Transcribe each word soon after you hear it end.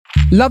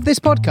Love this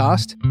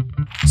podcast?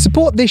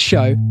 Support this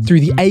show through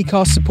the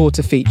Acast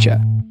supporter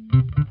feature.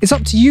 It's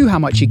up to you how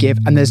much you give,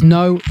 and there's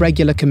no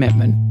regular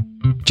commitment.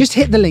 Just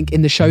hit the link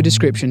in the show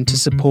description to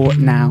support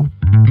now.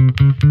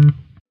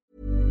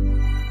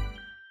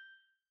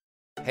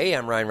 Hey,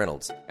 I'm Ryan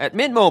Reynolds. At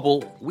Mint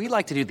Mobile, we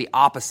like to do the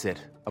opposite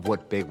of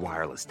what Big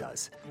Wireless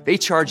does. They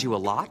charge you a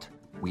lot,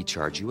 we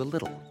charge you a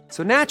little.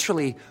 So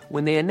naturally,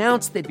 when they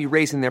announced they'd be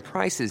raising their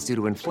prices due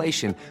to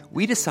inflation,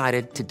 we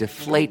decided to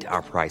deflate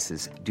our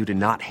prices due to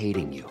not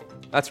hating you.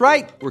 That's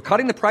right. We're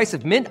cutting the price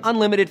of Mint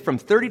Unlimited from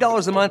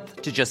 $30 a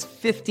month to just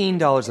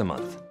 $15 a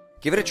month.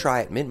 Give it a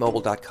try at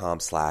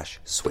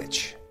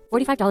mintmobile.com/switch.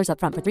 $45 up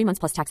front for 3 months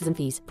plus taxes and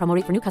fees. Promo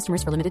rate for new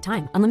customers for limited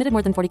time. Unlimited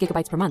more than 40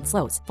 gigabytes per month.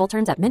 Slows full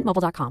terms at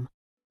mintmobile.com.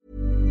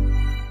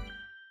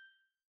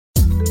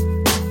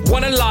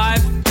 One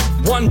alive,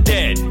 one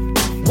dead,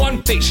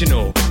 one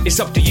fictional. It's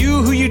up to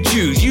you who you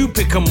choose, you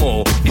pick 'em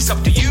all. It's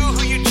up to you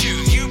who you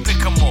choose, you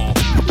pick 'em all.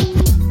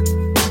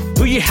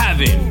 Who you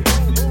having?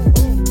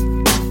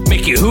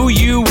 Make it who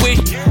you wish.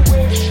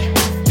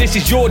 This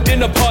is your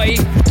dinner party,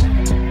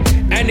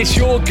 and it's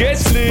your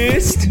guest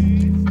list.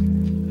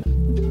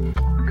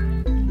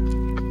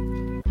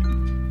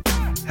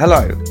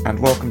 Hello, and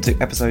welcome to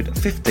episode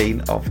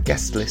 15 of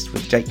Guest List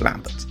with Jake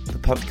Lambert. The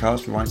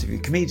podcast where I interview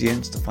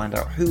comedians to find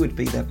out who would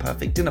be their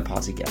perfect dinner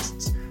party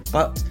guests.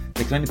 But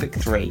they can only pick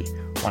 3.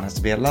 One has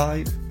to be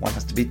alive, one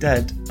has to be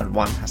dead, and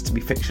one has to be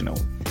fictional.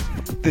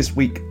 This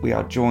week we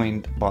are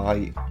joined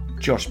by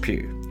Josh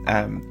Pugh.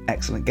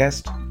 Excellent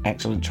guest,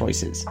 excellent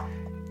choices.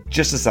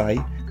 Just to say,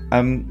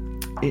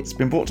 it's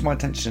been brought to my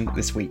attention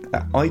this week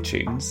that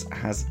iTunes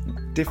has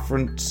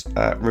different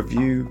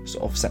review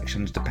sort of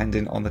sections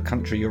depending on the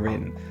country you're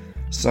in.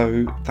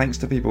 So thanks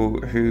to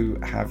people who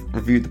have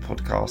reviewed the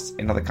podcast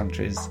in other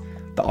countries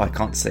that I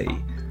can't see.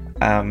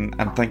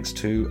 And thanks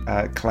to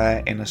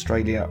Claire in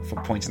Australia for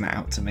pointing that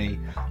out to me.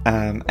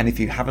 And if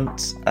you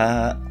haven't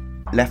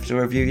left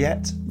a review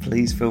yet,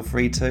 please feel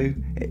free to.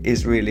 It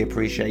is really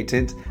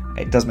appreciated.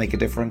 It does make a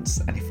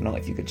difference. And if not,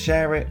 if you could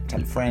share it,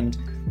 tell a friend,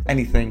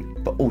 anything.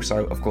 But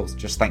also, of course,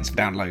 just thanks for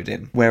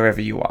downloading wherever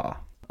you are.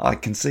 I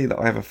can see that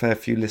I have a fair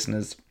few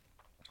listeners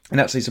in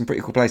actually some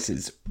pretty cool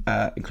places,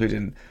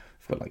 including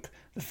we've got like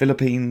the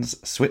Philippines,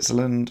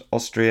 Switzerland,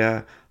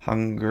 Austria,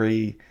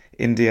 Hungary,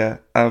 India,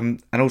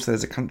 and also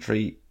there's a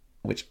country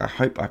which I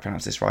hope I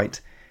pronounce this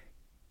right,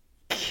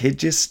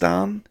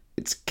 Kyrgyzstan.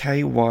 It's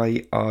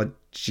Kyrgyzstan.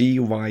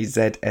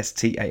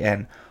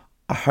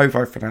 I hope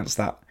I've pronounced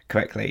that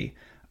correctly.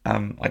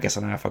 I guess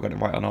I don't know if I got it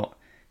right or not,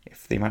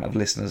 if the amount of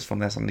listeners from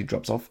there suddenly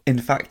drops off. In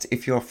fact,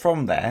 if you're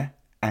from there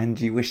and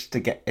you wish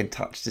to get in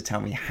touch to tell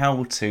me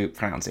how to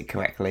pronounce it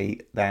correctly,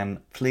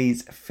 then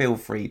please feel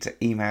free to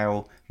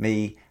email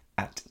me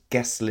at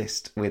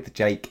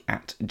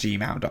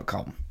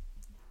guestlistwithjake@gmail.com.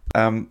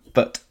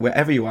 But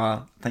wherever you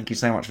are, thank you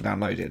so much for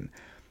downloading.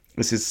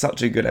 This is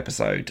such a good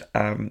episode.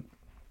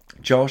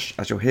 Josh,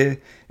 as you'll hear,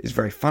 is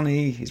very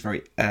funny. He's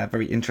very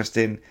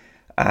interesting.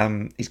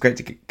 He's great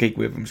to gig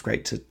with. He's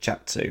great to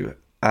chat to.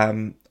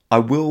 I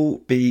will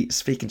be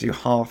speaking to you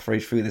halfway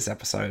through this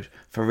episode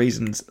for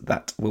reasons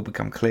that will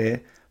become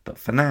clear. But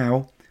for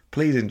now,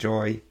 please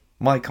enjoy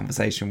my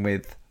conversation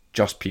with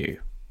Josh Pugh.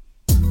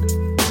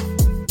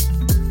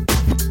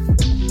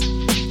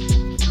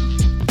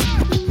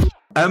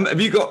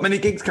 Have you got many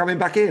gigs coming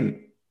back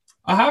in?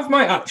 I have,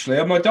 mate,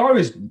 actually. My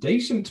diary's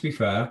decent, to be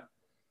fair.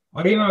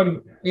 I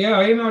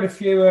emailed a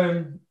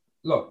few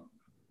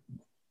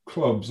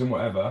clubs and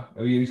whatever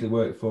who I usually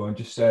work for and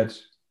just said,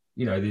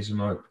 these are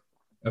my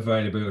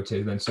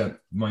availability, then sent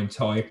my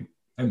entire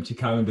empty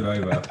calendar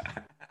over.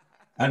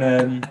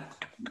 And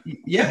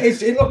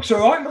it looks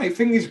all right, mate.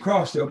 Fingers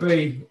crossed.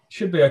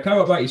 Should be okay.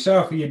 What about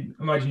yourself? You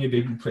imagine you'd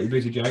be pretty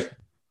busy, Jake.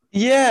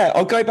 Yeah,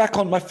 I'll go back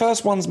on. My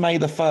first one's May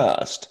the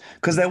 1st,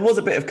 because there was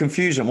a bit of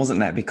confusion, wasn't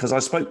there? Because I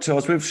was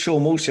with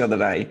Sean Walsh the other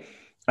day,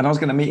 and I was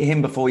going to meet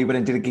him before he went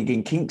and did a gig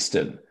in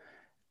Kingston.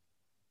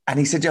 And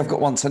he said, yeah, I've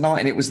got one tonight.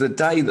 And it was the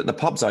day that the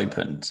pubs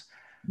opened.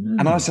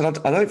 And I said,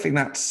 I don't think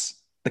that's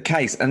the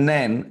case. And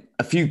then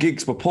a few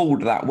gigs were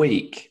pulled that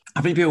week.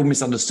 I think people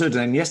misunderstood.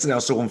 And then yesterday I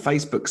saw on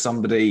Facebook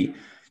somebody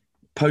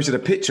posted a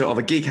picture of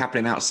a gig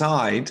happening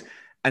outside.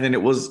 And then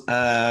it was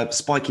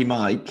Spiky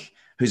Mike,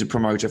 who's a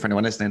promoter for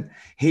anyone listening.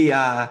 He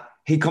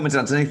commented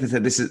underneath and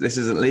said, this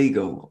isn't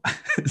legal.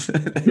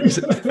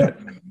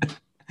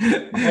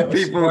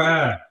 People...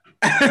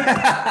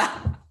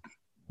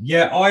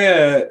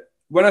 Yeah,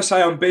 when I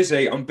say I'm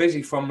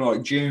busy from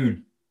like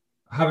June.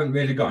 I haven't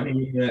really got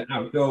any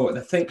outdoor. I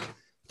think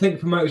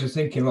promoters are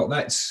thinking, look,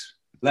 let's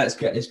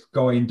get this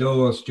guy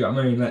indoors. Do you know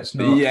what I mean? Let's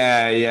not.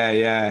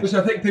 Yeah. Because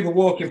I think people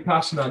walking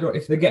past and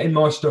if they're getting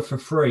my stuff for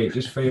free, it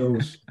just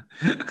feels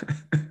unfair.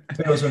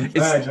 Do you know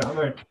what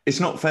I mean? It's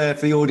not fair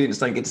for the audience.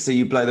 Don't get to see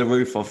you blow the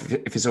roof off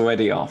if it's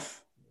already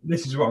off.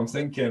 This is what I'm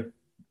thinking.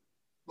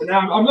 But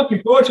now I'm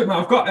looking forward to it, man.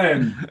 I've got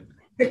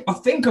I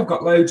think I've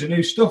got loads of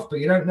new stuff, but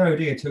you don't know,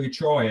 do you, till you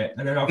try it.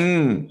 And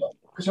then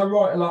because I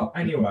write a lot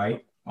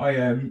anyway,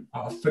 I've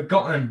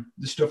forgotten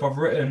the stuff I've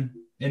written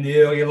in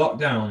the earlier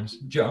lockdowns.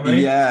 Do you know what I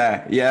mean?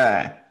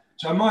 Yeah.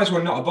 So I might as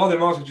well not bother. I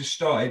might as well just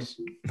started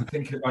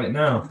thinking about it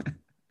now.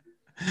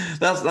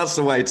 That's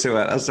the way to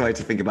it. That's the way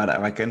to think about it,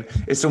 I reckon.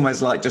 It's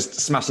almost like just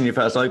smashing your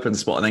first open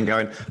spot and then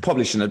going,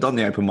 probably shouldn't have done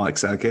the open mic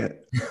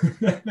circuit.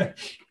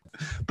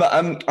 But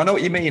I know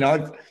what you mean.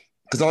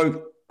 Because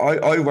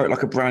I wrote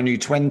like a brand new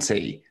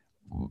 20,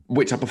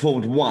 which I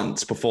performed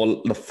once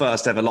before the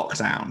first ever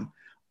lockdown.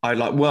 I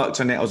like worked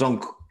on it. I was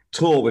on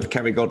tour with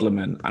Kerry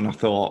Godleman, and I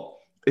thought,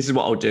 this is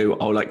what I'll do.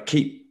 I'll like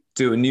keep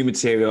doing new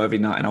material every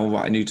night, and I'll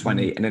write a new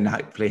 20, and then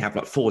hopefully have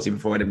like 40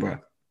 before Edinburgh.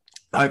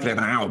 Hopefully have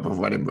an hour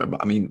before Edinburgh,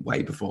 but I mean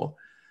way before.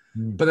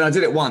 But then I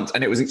did it once,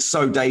 and it was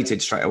so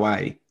dated straight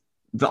away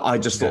that I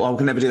just thought, I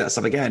can never do that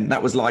stuff again.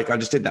 That was like, I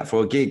just did that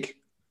for a gig.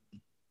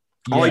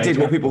 Yeah, I did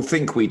what people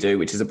think we do,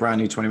 which is a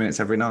brand new 20 minutes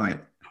every night.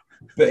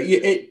 But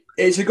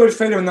it's a good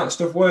feeling when that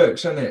stuff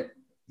works, isn't it?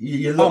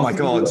 You look, oh my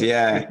God,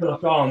 yeah. You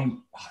look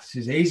on, this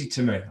is easy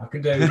to me. I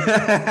can do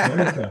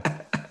it.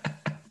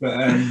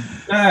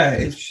 But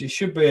it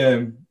should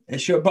be.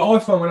 It should. But I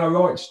find when I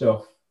write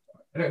stuff,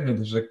 I don't know if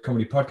there's a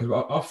comedy podcast,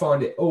 but I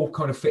find it all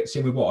kind of fits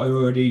in with what I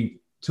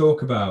already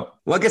talk about.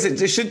 Well, I guess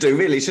it should do,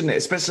 really, shouldn't it?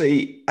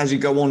 Especially as you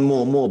go on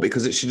more and more,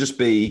 because it should just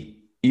be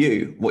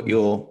you, what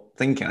you're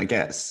thinking, I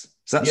guess.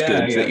 So that's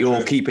good that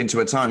you're keeping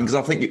to a time. Because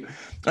I think,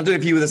 I don't know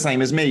if you were the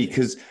same as me,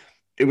 because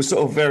it was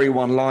sort of very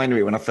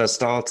one-linery when I first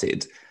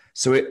started.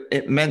 So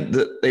it meant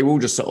that they were all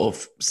just sort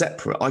of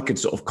separate. I could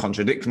sort of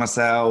contradict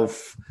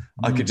myself.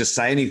 I could just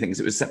say anything because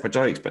it was separate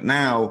jokes. But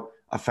now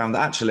I found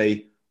that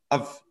actually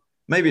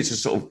maybe it's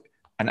just sort of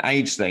an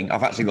age thing.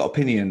 I've actually got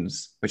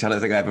opinions, which I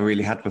don't think I ever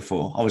really had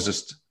before. I was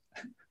just,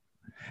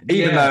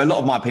 even though a lot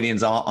of my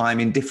opinions are, I'm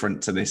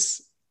indifferent to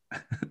this.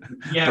 But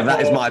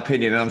that is my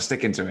opinion and I'm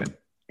sticking to it.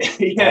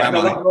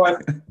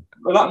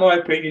 My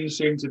opinions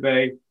seem to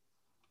be,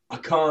 I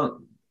can't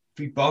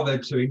be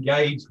bothered to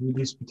engage with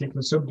this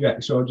particular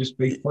subject, so I'll just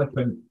be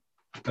flippant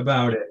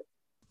about it.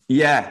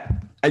 Yeah,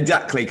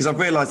 exactly. Because I've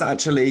realised that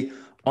actually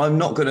I'm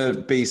not going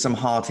to be some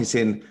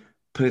hard-hitting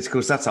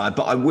political satire,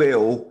 but I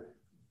will,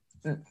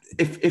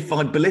 if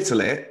I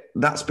belittle it,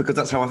 that's because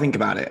that's how I think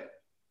about it.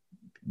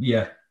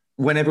 Yeah.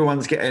 When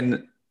everyone's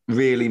getting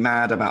really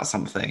mad about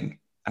something,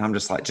 and I'm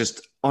just like,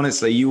 just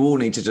honestly, you all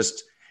need to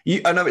just,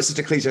 I know it's such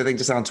a cliche thing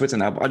to say on Twitter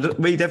now, but I just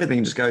read everything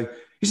and just go, you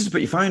just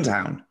put your phone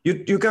down.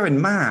 You're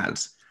going mad.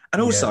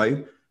 And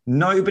also,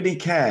 nobody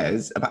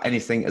cares about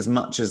anything as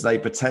much as they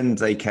pretend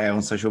they care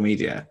on social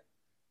media.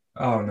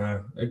 Oh,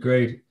 no,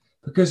 agreed.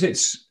 Because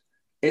it's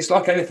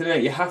like anything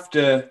else. You have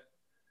to,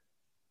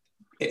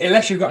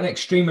 unless you've got an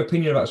extreme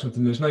opinion about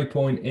something, there's no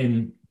point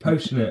in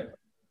posting it.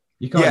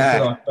 You can't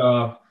be like,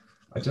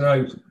 I don't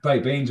know,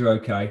 baked beans are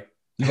okay.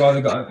 You've either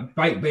got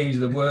baked beans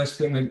are the worst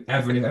thing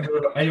ever. And if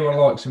anyone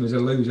likes them as a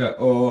loser,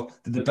 or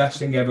they're the best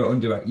thing ever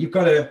under it. You've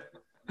got to,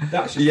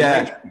 that's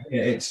just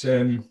it's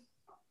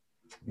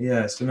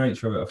it's the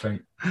nature of it, I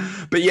think.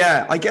 But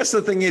yeah, I guess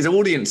the thing is,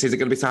 audiences are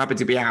going to be so happy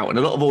to be out, and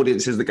a lot of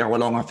audiences that go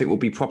along, I think, will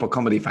be proper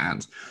comedy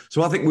fans.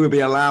 So I think we'll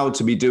be allowed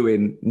to be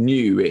doing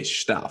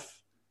new-ish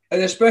stuff.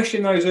 And especially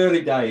in those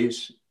early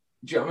days,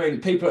 do you know what I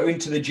mean? People that are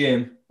into the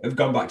gym have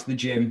gone back to the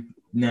gym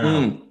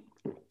now.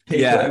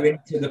 People that are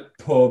into the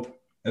pub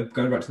have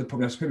gone back to the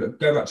pub now. So people that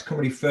go back to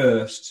comedy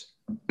first.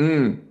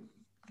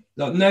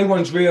 Like no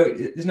one's real.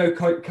 There's no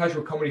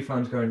casual comedy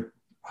fans going,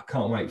 I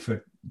can't wait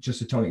for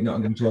Just a Tonic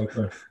Nottingham to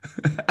open.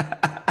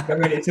 I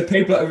mean, it's the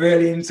people that are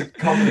really into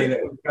comedy that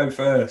will go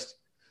first.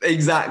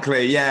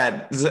 Exactly,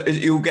 yeah.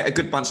 You'll get a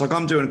good bunch. Like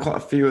I'm doing quite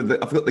a few of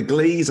I've got the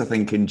Glees, I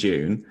think, in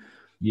June.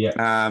 Yeah.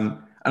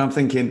 And I'm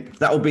thinking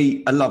that will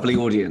be a lovely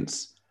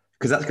audience,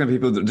 because that's going to be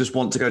people that just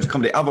want to go to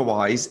comedy.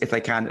 Otherwise, if they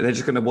can, they're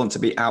just going to want to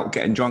be out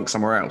getting drunk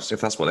somewhere else, if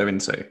that's what they're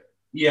into.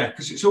 Yeah,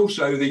 because it's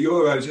also the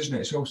Euros, isn't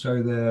it? It's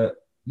also the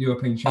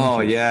European Championship. Oh,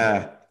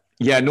 yeah.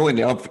 Yeah,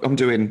 annoyingly, I'm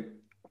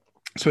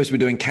supposed to be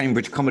doing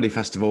Cambridge Comedy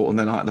Festival on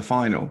the night of the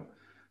final.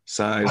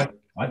 So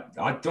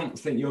I don't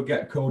think you'll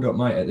get called up,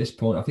 mate, at this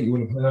point. I think you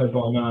would have heard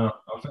by now.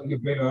 I think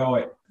you've been all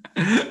right.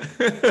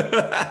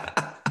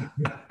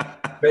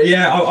 But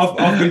yeah,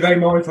 I've been very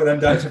mindful of them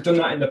dates. I've done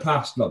that in the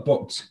past, like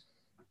booked.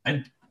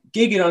 And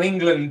gigging on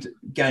England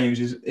games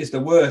is the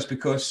worst,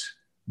 because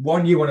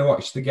one, you want to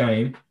watch the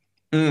game.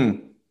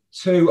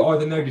 Two,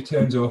 either nobody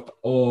turns up,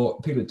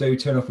 or people that do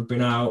turn up have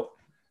been out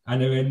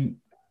and are in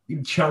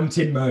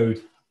chanting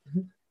mode.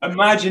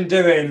 Imagine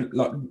doing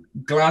like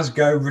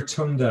Glasgow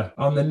Rotunda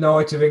on the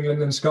night of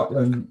England and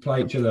Scotland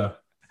play each other.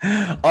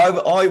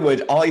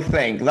 I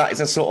think that is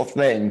a sort of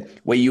thing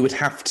where you would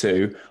have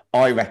to,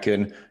 I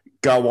reckon,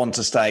 go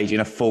onto stage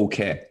in a full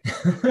kit.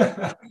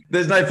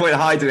 There's no point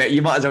hiding it.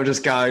 You might as well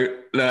just go,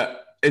 look,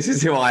 this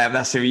is who I am,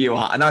 that's who you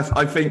are. And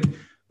I think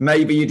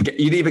maybe you'd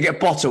either get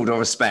bottled or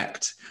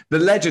respect. The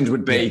legend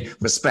would be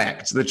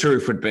respect. The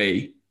truth would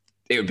be,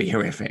 it would be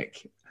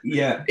horrific.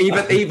 Yeah.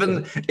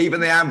 Even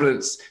the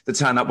ambulance that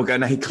turn up will go,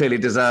 no, he clearly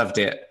deserved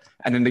it.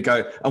 And then they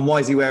go, and why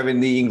is he wearing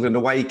the England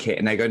away kit?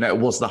 And they go, no, it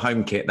was the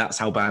home kit. That's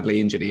how badly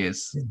injured he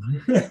is.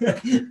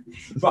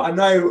 But I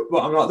know,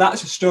 I'm like,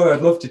 that's a story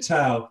I'd love to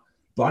tell.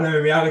 But I know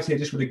in reality, I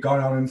just would have gone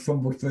on and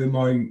fumbled through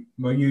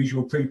my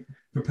usual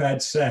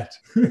prepared set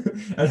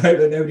and hope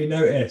that nobody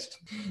noticed.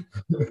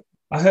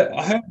 I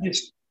heard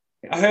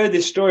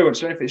this story once.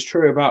 I don't know if it's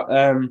true about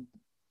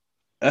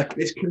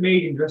this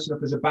comedian dressing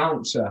up as a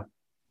bouncer,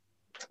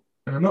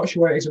 and I'm not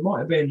sure where it is. It might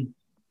have been.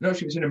 I'm not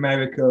sure if it's in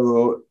America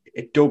or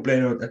in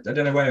Dublin, or I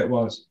don't know where it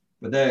was.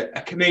 But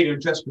a comedian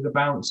dressed as a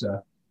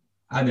bouncer,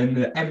 and then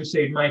the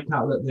MC would make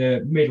out that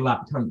the middle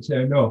act hadn't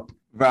turned up.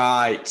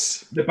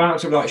 Right. The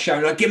bouncer would like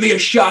shouting, like, "Give me a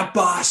shot,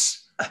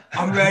 boss!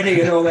 I'm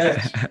ready," and all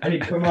this. And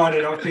he'd come on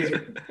and obviously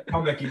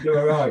comic, he'd do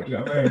all right. Do you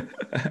know what I mean?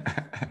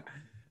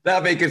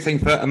 That'd be a good thing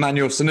for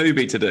Emmanuel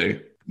Sanubi to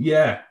do.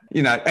 Yeah.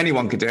 You know,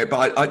 anyone could do it,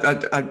 but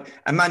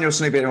Emmanuel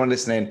Sanubi, anyone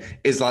listening,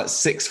 is like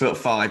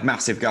 6'5",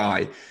 massive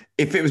guy.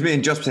 If it was me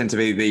and Josh pretend to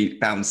be the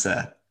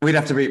bouncer, we'd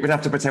have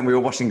to pretend we were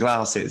washing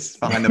glasses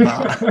behind the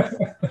bar.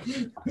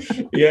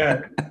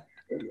 Yeah.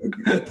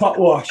 The pot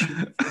wash.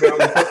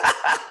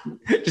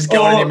 Just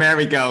go on your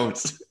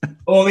merry-go-rounds.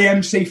 Or the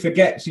MC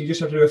forgets you just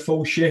have to do a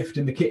full shift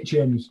in the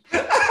kitchens. I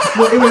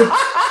thought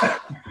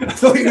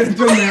you would have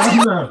done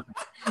that,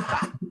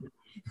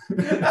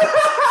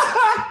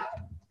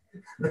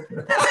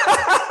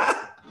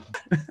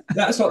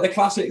 That's like the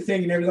classic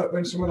thing, you know, like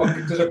when someone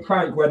like does a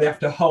prank where they have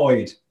to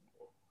hide,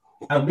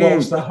 and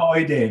whilst they're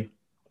hiding,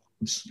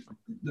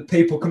 the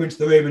people come into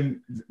the room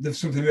and there's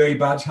something really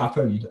bad's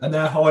happened, and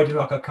they're hiding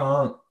like, I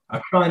can't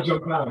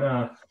jump out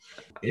now.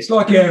 It's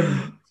like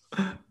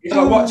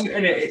what's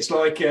in it? It's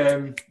like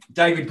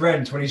David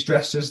Brent when he's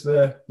dressed as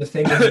the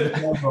thing in the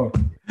camera.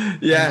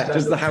 Yeah,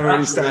 just the hammer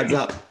really stands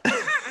up.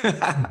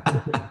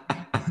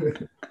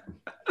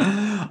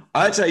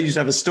 I actually used to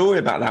have a story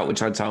about that,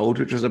 which I told,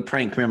 which was a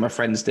prank me and my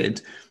friends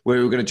did, where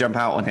we were going to jump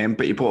out on him,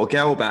 but he brought a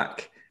girl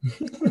back.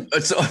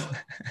 So,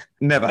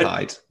 never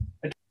hide.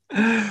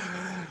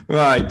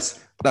 Right,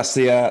 that's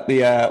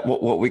the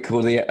what we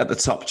call the at the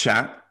top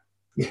chat.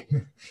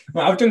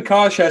 Well, I've done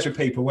car shares with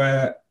people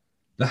where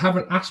they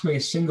haven't asked me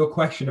a single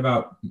question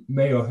about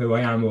me or who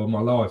I am or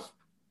my life.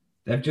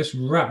 They've just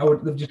launched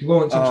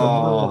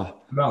into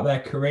about their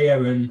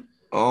career and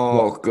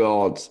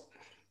God.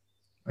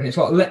 And it's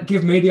like,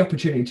 give me the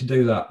opportunity to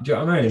do that. Do you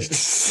know what I mean?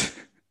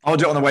 I'll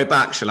do it on the way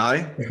back, shall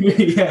I?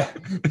 Yeah.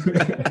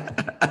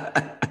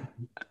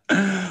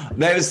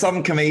 There are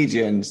some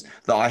comedians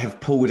that I have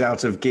pulled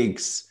out of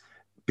gigs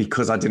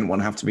because I didn't want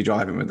to have to be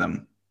driving with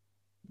them.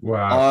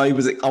 Wow. I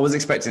was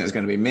expecting it was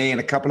going to be me and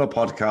a couple of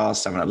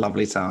podcasts having a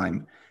lovely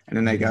time. And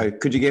then they go,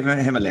 could you give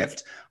him a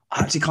lift?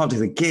 I actually can't do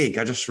the gig.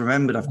 I just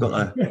remembered I've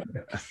got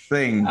a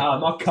thing.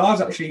 My car's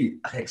actually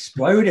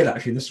exploded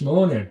this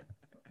morning.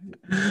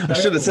 I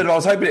should have said I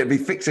was hoping it'd be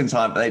fixed in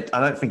time, but I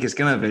don't think it's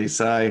going to be.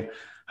 So I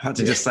had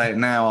to just say it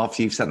now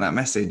after you've sent that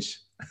message.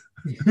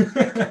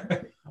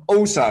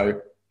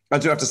 Also, I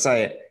do have to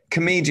say it,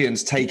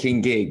 comedians taking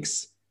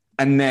gigs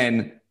and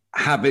then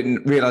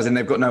realising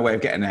they've got no way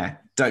of getting there.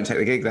 Don't take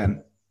the gig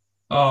then.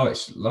 Oh,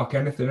 it's like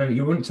anything.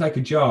 You wouldn't take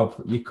a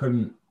job you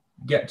couldn't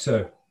get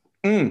to.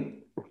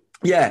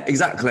 Yeah,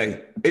 exactly.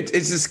 It's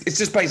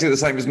just basically the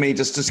same as me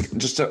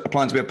just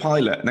applying to be a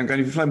pilot and then going,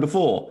 have you flown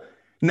before?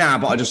 Nah,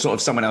 but I just sort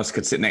of someone else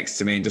could sit next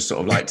to me and just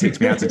sort of like teach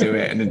me how to do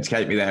it and then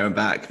take me there and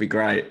back. It'd be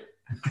great.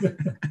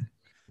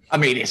 I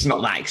mean, it's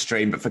not that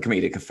extreme, but for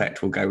comedic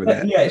effect, we'll go with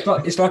it. Yeah,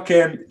 it's like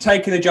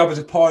taking a job as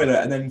a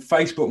pilot and then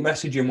Facebook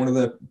messaging one of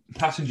the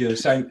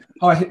passengers saying,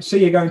 "Hi,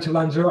 see you going to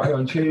Lanzarote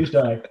on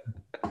Tuesday.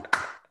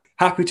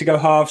 Happy to go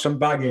halve some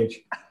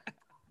baggage."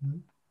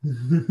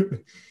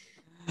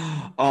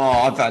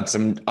 I've had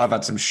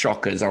some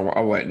shockers. I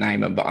won't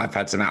name them, but I've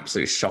had some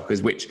absolute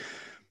shockers, which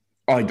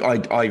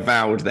I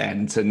vowed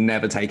then to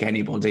never take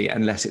anybody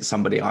unless it's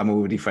somebody I'm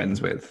already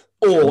friends with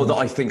or that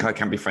I think I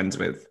can be friends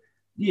with.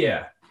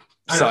 Yeah.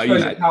 And so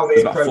it's how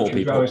they approach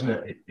it, isn't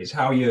it? It's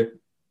how they.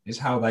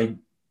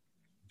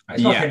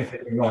 It's like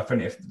anything in life,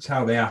 isn't it? It's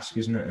how they ask,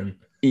 isn't it? And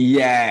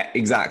yeah,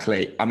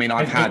 exactly. I mean,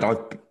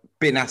 I've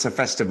been at a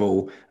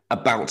festival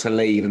about to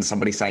leave and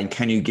somebody saying,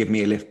 "Can you give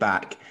me a lift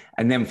back?"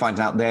 And then find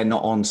out they're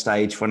not on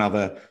stage for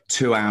another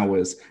 2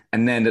 hours.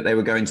 And then that they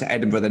were going to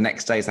Edinburgh the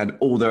next day, so they had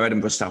all their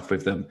Edinburgh stuff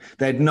with them.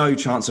 They had no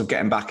chance of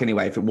getting back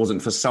anyway if it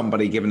wasn't for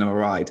somebody giving them a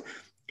ride.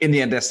 In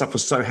the end, their stuff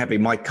was so heavy.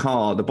 My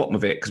car, the bottom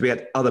of it, because we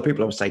had other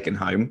people I was taking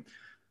home,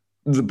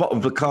 the bottom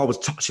of the car was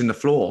touching the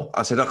floor.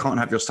 I said, I can't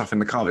have your stuff in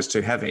the car. It's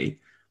too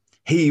heavy.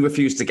 He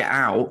refused to get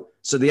out.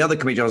 So the other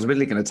comedian I was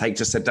really going to take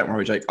just said, don't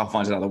worry, Jake, I'll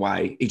find another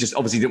way. He just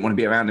obviously didn't want to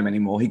be around him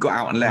anymore. He got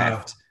out and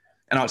left. Wow.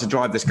 And I had to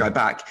drive this guy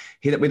back.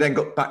 We then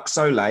got back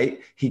so late,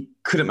 he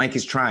couldn't make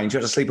his train. He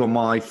had to sleep on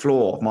my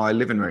floor, my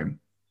living room.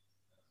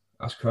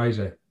 That's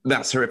crazy.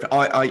 That's horrific.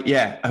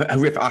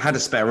 Horrific. I had a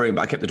spare room,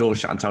 but I kept the door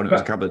shut and told him it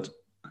was cupboard.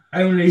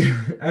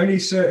 Only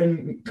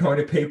certain kind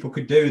of people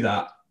could do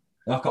that.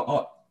 Like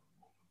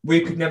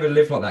we could never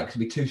live like that because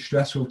it'd be too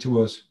stressful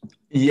to us.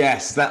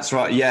 Yes, that's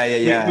right.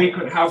 Yeah. We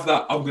couldn't have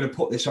that. I'm going to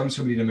put this on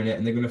somebody in a minute,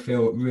 and they're going to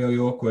feel really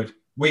awkward.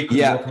 We could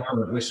walk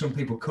around where some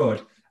people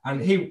could,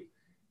 and he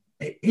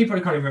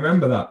probably can't even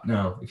remember that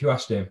now. If you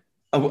asked him,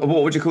 what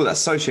would you call that?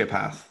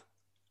 Sociopath.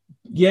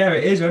 Yeah,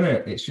 it is, isn't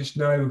it? It's just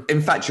no.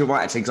 In fact, you're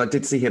right actually, because I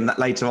did see him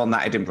later on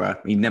that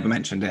Edinburgh. He never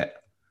mentioned it.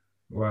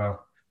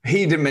 Wow.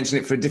 He didn't mention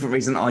it for a different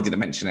reason. I didn't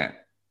mention it.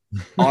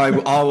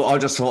 I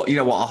just thought, you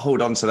know what, I'll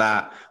hold on to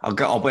that.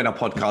 I'll be in a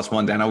podcast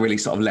one day and I'll really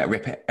sort of let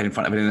rip it in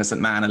front of an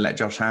innocent man and let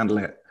Josh handle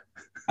it.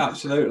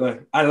 Absolutely.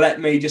 And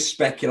let me just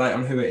speculate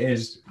on who it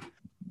is.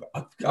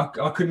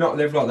 I could not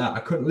live like that.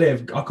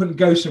 I couldn't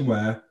go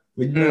somewhere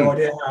with no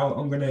idea how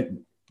I'm going to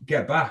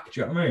get back.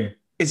 Do you know what I mean?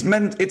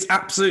 It's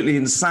absolutely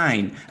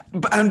insane.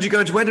 But and you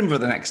go to Edinburgh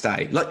the next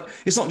day. Like,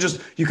 it's not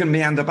just you can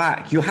meander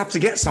back. You have to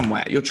get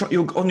somewhere. You're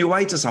on your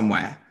way to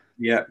somewhere.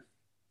 Yeah.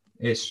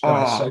 It's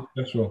so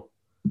special.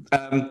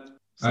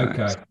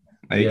 Okay.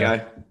 There you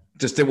go.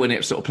 Just didn't want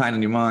it sort of playing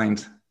on your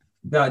mind.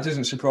 No, it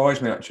doesn't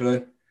surprise me,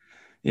 actually.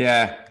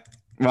 Yeah.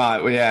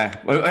 Right. Well, yeah.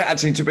 Well,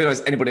 actually, to be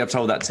honest, anybody I've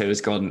told that to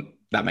has gone,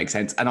 that makes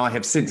sense. And I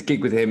have since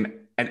gigged with him,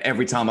 and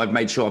every time I've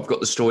made sure I've got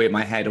the story in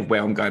my head of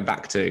where I'm going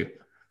back to,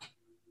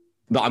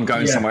 that I'm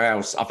going somewhere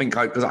else. I think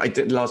because I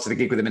did a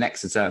gig with him in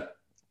Exeter,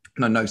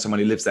 and I know someone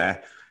who lives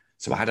there.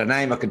 So I had a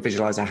name, I could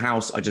visualize a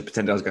house. I just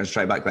pretended I was going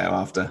straight back there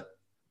after.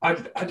 I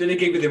did a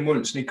gig with him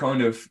once, and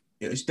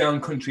it was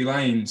down country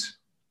lanes,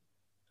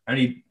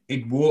 and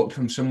he'd walked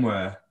from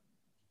somewhere,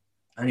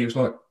 and he was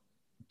like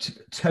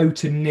toe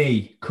to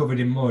knee covered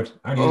in mud,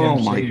 and he'd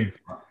MC.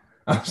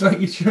 I was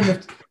like, you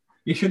shouldn't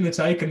have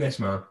taken this,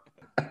 man.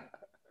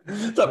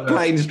 It's like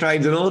planes,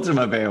 trains, and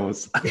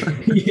automobiles.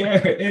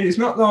 Yeah, it's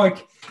not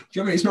like. Do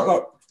you know what I mean? It's not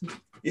like.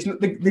 It's not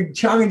the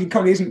challenge.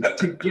 Probably isn't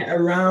to get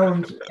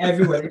around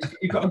everywhere.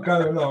 You've got to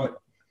go like.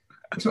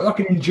 It's not like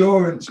an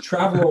endurance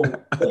travel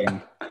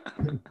thing.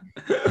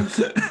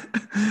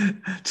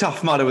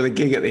 Tough Mudder with a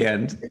gig at the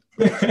end.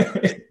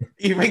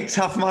 You think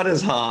Tough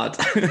Mudder's hard?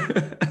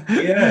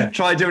 Yeah.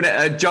 Try doing it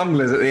at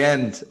Junglers at the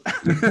end.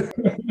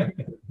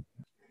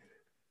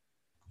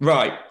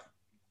 Right.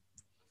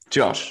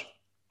 Josh,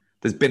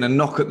 there's been a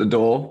knock at the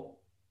door.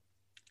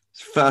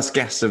 It's first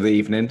guest of the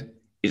evening.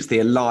 It's the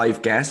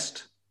alive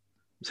guest.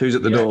 So who's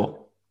at the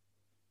door?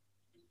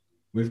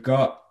 We've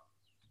got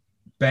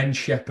Ben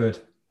Shepherd.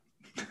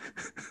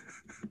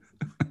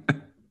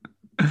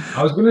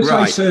 I was going to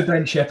say Sir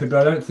Ben Shepherd,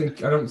 but I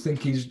don't think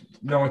he's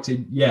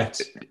knighted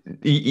yet.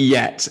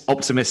 Yet,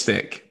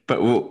 optimistic,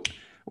 but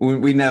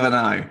we never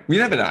know. We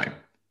never know.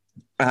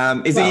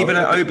 Is he even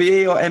an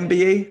OBE or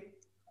MBE?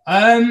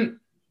 I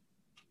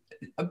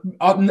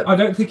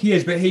don't think he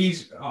is, but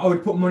I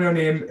would put money on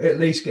him at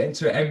least getting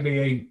to an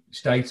MBE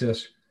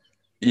status.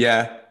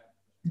 Yeah.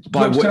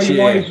 By which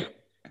year?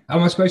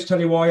 Am I supposed to tell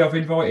you why I've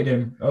invited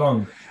him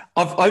along?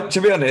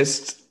 To be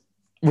honest,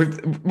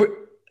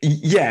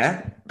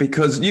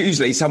 because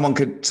usually someone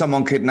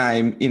could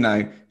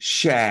name,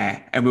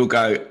 Cher, and we'll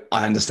go,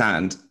 I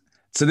understand.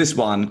 So this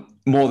one,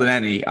 more than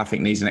any, I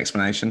think needs an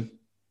explanation.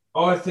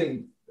 I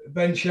think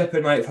Ben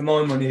Shepherd, mate, for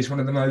my money, is one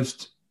of the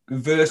most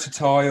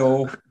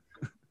versatile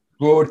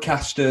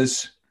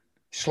broadcasters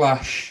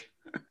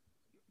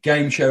 /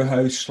 game show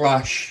host /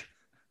 1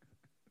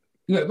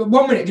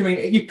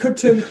 minute, you could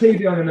turn the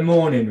TV on in the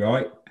morning,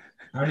 right?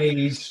 And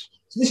this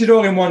is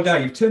all in one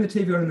day. You turn the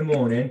TV on in the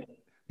morning,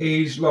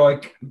 he's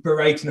like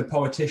berating a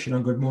politician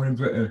on Good Morning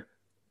Britain.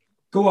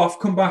 Go off,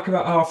 come back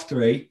about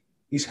 3:30,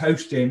 he's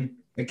hosting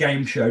a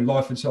game show,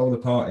 Life and Soul of the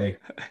Party.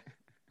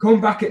 Come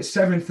back at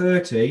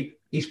 7:30,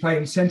 he's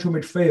playing central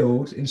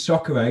midfield in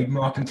Soccer Aid,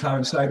 marking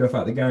Clarence Seedorf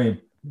at the game.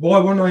 Why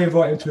wouldn't I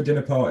invite him to a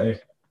dinner party?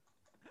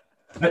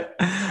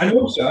 And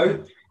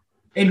also,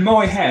 in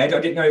my head, I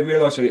didn't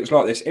realise that it was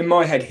like this. In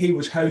my head, he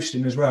was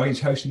hosting as well.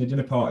 He's hosting the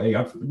dinner party.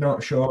 I'm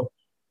not sure.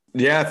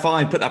 Yeah,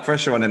 fine. Put that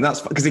pressure on him.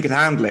 That's because he could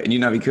handle it, and he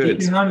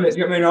could. He can handle it.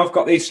 You know what I mean? I've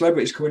got these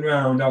celebrities coming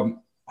around.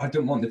 I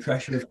don't want the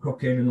pressure of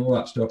cooking and all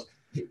that stuff.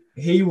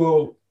 He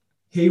will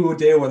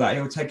deal with that.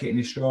 He'll take it in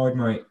his stride,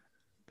 mate.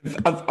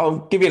 I'll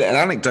give you a little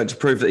anecdote to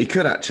prove that he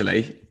could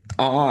actually.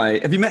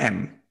 Have you met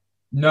him?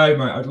 No,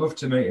 mate. I'd love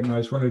to meet him. I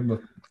was wondering.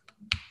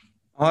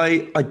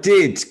 I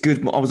did.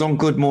 I was on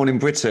Good Morning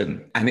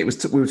Britain, and we were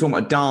talking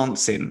about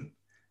dancing,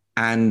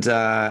 and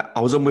I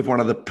was on with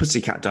one of the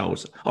Pussycat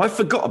Dolls. I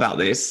forgot about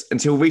this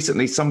until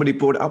recently. Somebody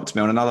brought it up to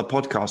me on another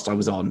podcast I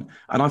was on,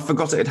 and I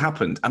forgot it had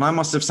happened, and I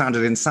must have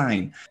sounded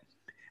insane.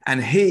 And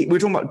we were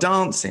talking about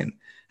dancing,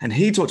 and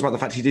he talked about the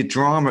fact he did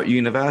drama at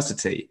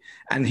university,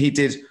 and he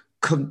did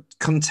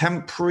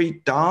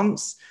contemporary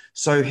dance.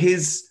 So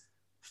his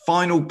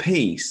final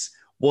piece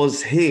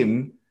was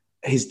him.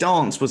 His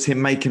dance was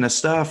him making a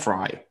stir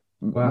fry.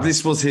 Wow.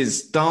 This was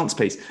his dance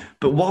piece.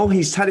 But while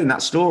he's telling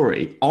that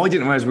story, I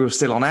didn't realize we were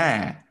still on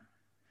air.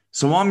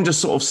 So I'm just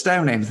sort of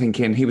staring at him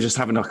thinking he was just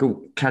having like a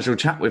casual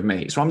chat with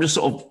me. So I'm just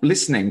sort of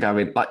listening,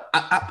 going like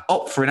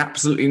offering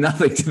absolutely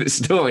nothing to this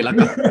story. Like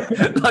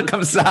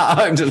I'm sat at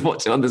home just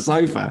watching on the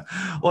sofa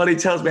while he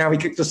tells me how he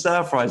cooked a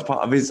stir fry as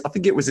part of I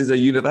think it was his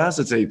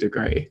university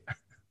degree.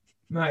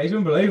 Mate, he's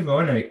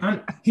unbelievable, isn't he?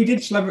 And he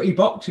did celebrity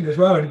boxing as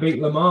well and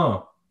beat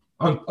Lamar.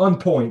 On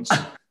points.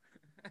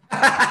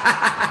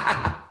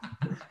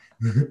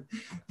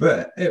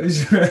 But it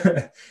was...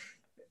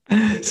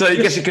 So I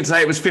guess you could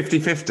say it was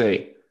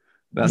 50-50.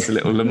 That's a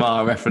little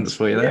Lamar reference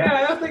for you there.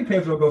 Yeah, I think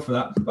people will go for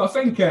that. But I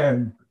think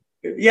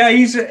Yeah,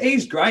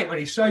 he's great, man.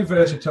 He's so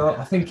versatile.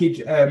 I think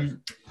he's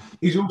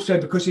also,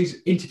 because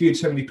he's interviewed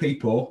so many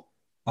people,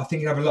 I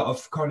think he'd have a lot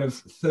of kind of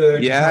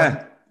third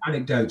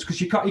anecdotes,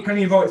 because you can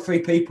invite 3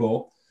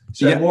 people,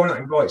 so why not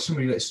invite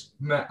somebody that's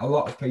met a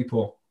lot of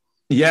people?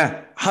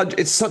 Yeah,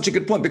 it's such a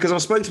good point, because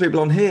I've spoken to people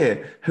on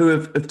here who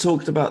have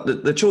talked about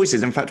the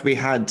choices. In fact, we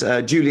had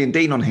Julian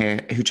Dean on here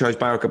who chose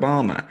Barack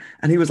Obama,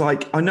 and he was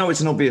like, I know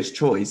it's an obvious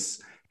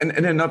choice. And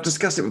then I've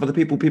discussed it with other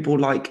people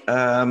like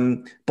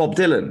Bob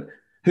Dylan,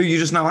 who you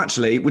just know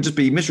actually would just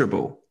be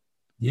miserable.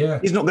 Yeah.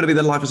 He's not going to be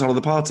the life and soul of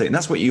the party. And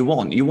that's what you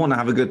want. You want to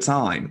have a good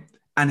time.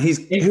 And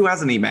who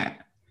hasn't he met?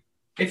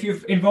 If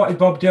you've invited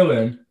Bob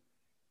Dylan,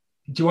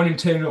 do you want him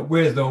turning up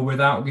with or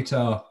without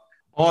guitar?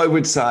 I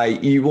would say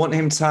you want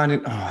him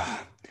turning.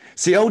 Oh.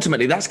 See,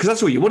 ultimately, that's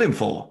what you want him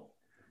for.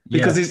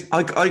 Because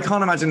I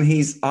can't imagine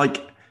he's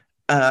like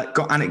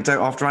got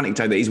anecdote after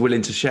anecdote that he's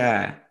willing to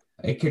share.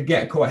 It could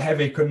get quite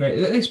heavy, couldn't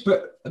it?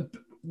 But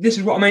this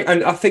is what I mean.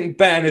 And I think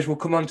Ben, as we'll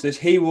come on to this,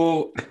 he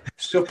will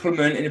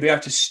supplement and he'll be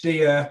able to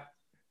steer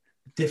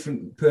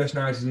different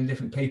personalities and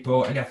different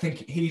people. And I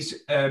think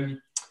he's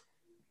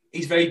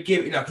very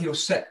giving. Like he'll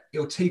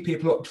tee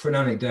people up for an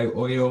anecdote,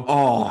 or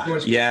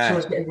someone's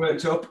getting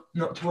worked up.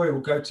 Not to worry,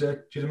 we'll go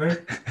to. Do you know what I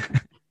mean?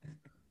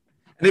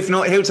 And if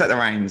not, he'll take the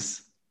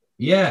reins.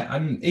 Yeah,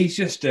 and he's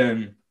just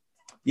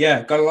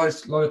got a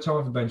lot of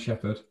time for Ben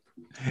Shepherd.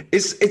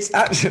 It's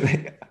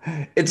actually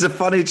a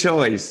funny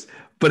choice,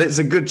 but it's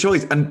a good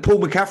choice. And Paul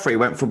McCaffrey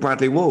went for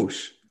Bradley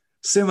Walsh.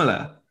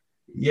 Similar.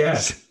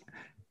 Yeah.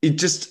 A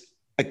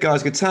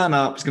guy's going to turn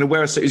up. He's going to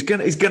wear a suit. He's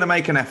going to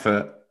make an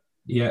effort.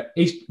 Yeah.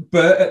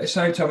 But at the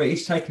same time,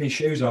 he's taking his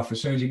shoes off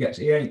as soon as he gets.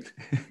 He ain't.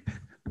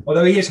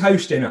 Although he is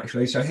hosting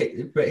actually, so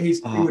he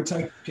would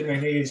take. You know,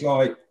 he is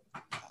like.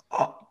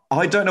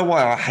 I don't know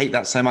why I hate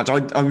that so much. I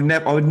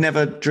would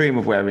never dream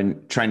of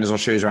wearing trainers or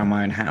shoes around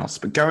my own house.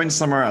 But going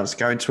somewhere else,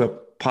 going to a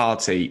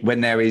party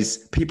when there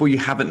is people you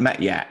haven't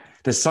met yet,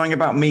 there's something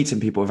about meeting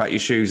people without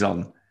your shoes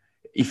on.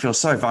 You feel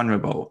so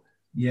vulnerable.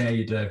 Yeah,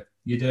 you do.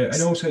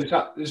 And also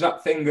there's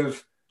that thing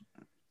of,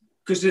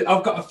 because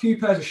I've got a few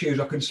pairs of shoes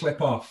I can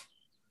slip off.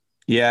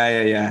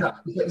 Yeah.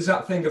 There's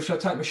that thing of, should I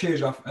take my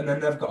shoes off? And then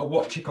they've got to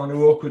watch you kind of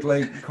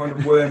awkwardly kind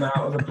of worm out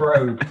of a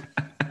brogue.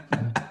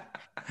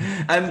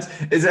 And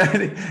is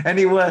there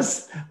any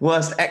worse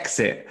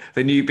exit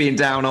than you being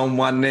down on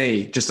one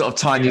knee, just sort of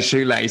tying your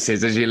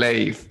shoelaces as you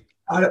leave?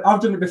 I've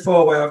done it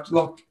before where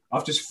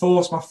I've just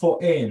forced my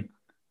foot in.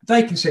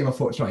 They can see my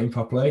foot's not in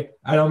properly,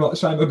 and I'm not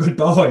saying my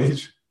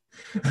goodbyes.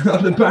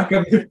 On the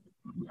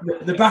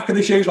back of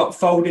the shoes like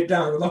folded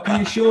down. I'm like, are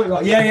you sure?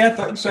 Like, yeah,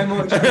 thanks so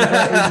much.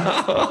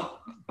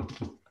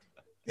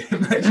 It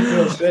makes you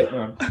feel sick,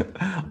 man.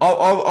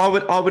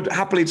 I would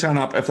happily turn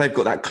up if they've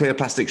got that clear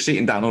plastic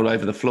sheeting down all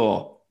over the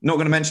floor. Not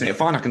going to mention it.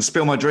 Fine, I can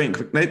spill my drink.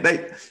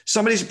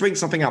 Somebody should bring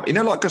something up. You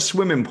know, like a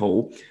swimming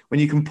pool, when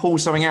you can pull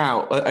something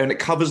out and it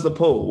covers the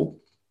pool?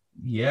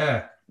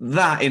 Yeah.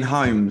 That in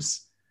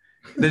homes.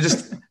 They're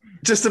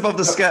just above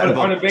the skirt.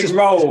 On a big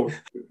roll.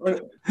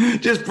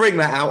 Just bring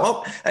that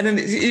out. And then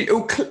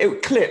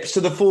it clips to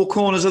the 4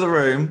 corners of the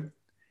room.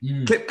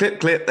 Clip.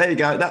 There you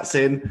go. That's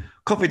in.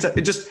 Coffee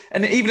table.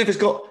 And even if it's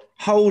got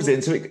holes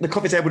in, so the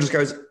coffee table just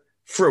goes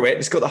through it.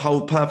 It's got the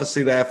hole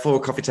purposely there for a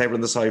coffee table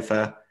and the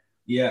sofa.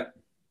 Yeah.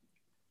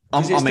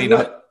 It's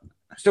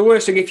the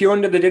worst thing if you're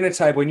under the dinner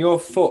table and your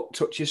foot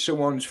touches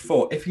someone's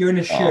foot. If you're in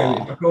a shoe,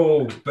 it's like,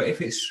 oh, but if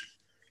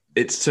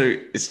that's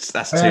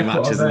too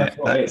much, isn't it?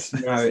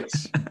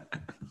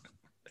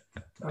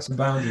 That's a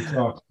boundary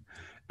cross.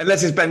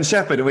 Unless it's Ben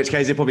Shepherd, in which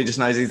case he probably just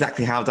knows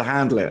exactly how to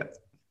handle it.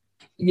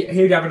 Yeah,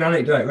 he'd have an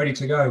anecdote ready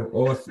to go.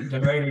 Or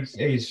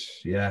he's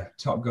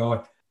top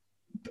guy.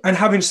 And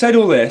having said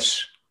all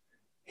this,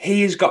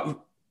 he's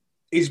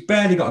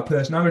barely got a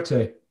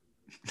personality.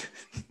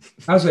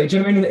 Has he? Do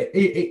you know what I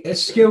mean?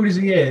 As skilled as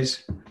he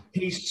is,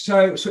 he's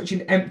such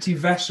an empty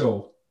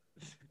vessel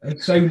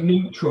and so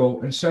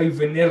neutral and so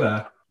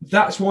vanilla.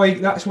 That's why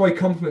he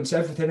compliments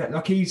everything.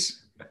 Like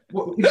he's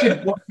probably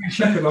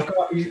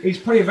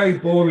a very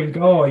boring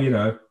guy, you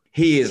know.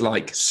 He is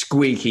like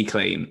squeaky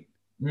clean.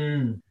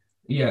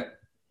 Yeah,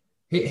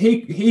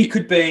 he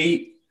could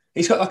be.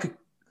 He's got like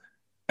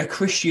a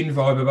Christian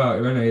vibe about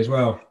him, hasn't he, as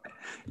well?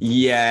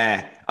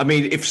 Yeah, I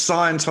mean, if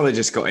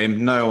Scientologists got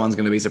him, no one's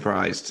going to be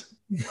surprised.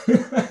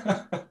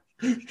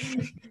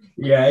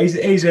 Yeah,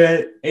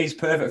 he's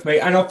perfect for me,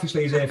 and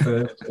obviously he's here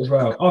first as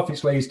well.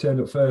 Obviously, he's turned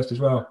up first as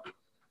well.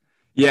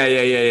 Yeah.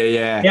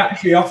 He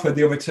actually offered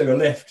the other 2 a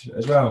lift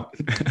as well.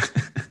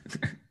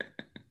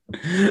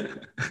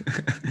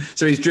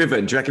 So he's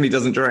driven. Do you reckon he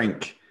doesn't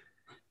drink?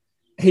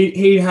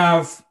 He'd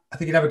have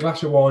a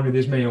glass of wine with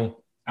his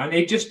meal, and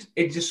it just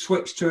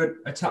switched to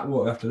a tap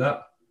water after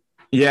that.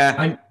 Yeah,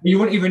 and you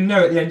wouldn't even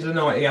know at the end of the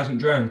night he hasn't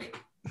drank.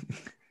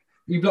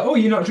 You'd be like, "Oh,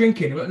 you're not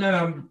drinking?" Like,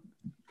 no,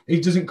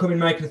 he doesn't come in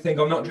making a thing.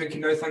 I'm not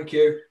drinking. No, thank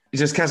you. He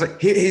just kind of like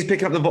he's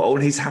picking up the bottle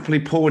and he's happily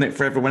pouring it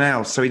for everyone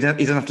else. So he doesn't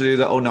have to do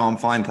that. Oh no, I'm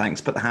fine,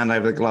 thanks. Put the hand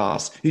over the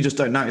glass. You just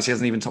don't notice he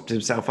hasn't even topped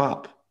himself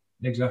up.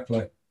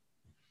 Exactly.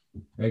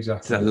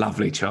 It's a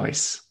lovely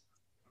choice.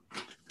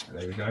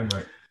 There we go,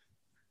 mate.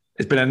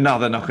 It's been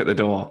another knock at the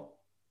door.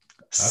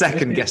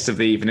 Second guest of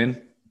the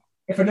evening.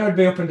 If I know it'd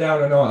be up and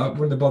down or not, I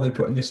wouldn't have bothered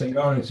putting this thing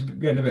on. It's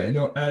getting a bit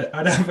annoying.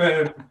 I'd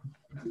have.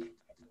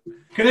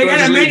 Can I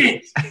get a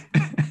minute?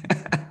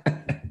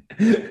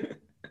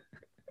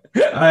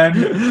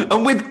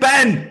 And with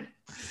Ben,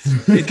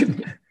 you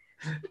can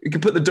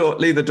put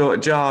leave the door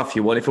ajar if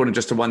you want. If you want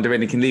just to wander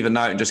in, you can leave a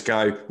note and just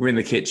go, "We're in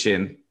the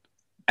kitchen."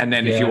 And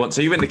then if you want,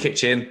 so you're in the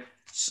kitchen,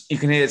 you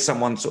can hear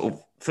someone sort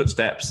of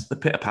footsteps, the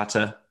pitter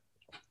patter.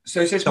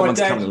 So is this someone's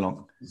my dad? coming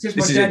along. This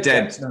is a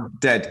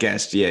dead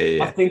guest.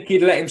 Yeah. I think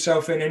he'd let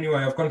himself in anyway.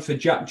 I've gone for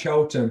Jack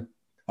Charlton.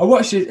 I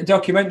watched a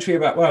documentary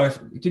about. Well,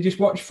 did you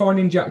watch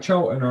Finding Jack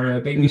Charlton on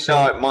BBC?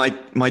 No,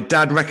 my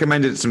dad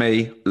recommended it to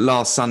me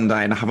last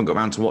Sunday, and I haven't got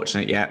around to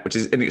watching it yet, which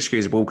is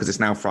inexcusable because it's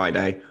now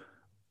Friday.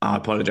 I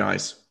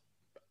apologise.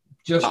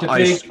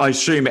 I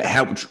assume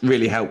it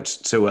really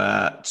helped to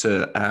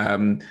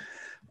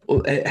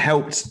it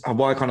helped.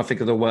 Why can't I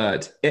think of the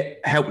word? It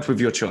helped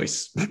with your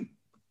choice.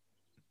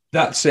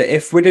 That's it.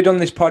 If we'd have done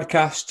this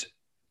podcast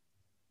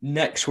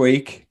next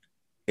week,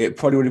 it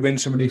probably would have been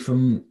somebody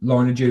from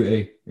Line of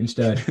Duty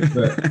instead.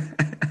 But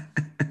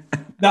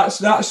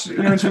that's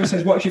when someone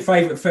says, "What's your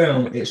favourite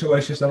film?" It's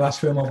always just the last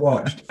film I've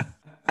watched.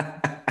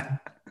 But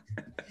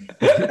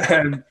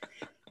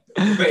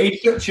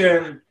he's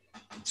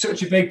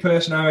such a big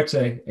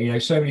personality.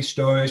 So many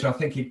stories. And I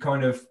think he'd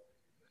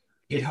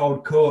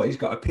hold court. He's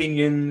got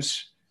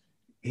opinions.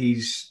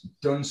 He's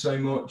done so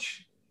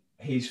much.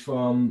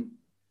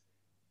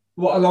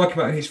 What I like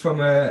about him, he's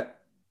from a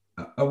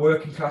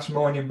working class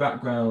mining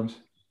background,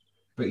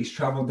 but he's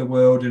travelled the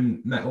world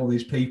and met all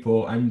these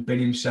people and been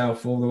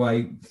himself all the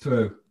way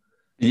through.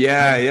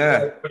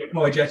 Yeah.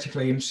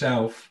 Apologetically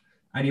himself,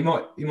 and he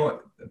might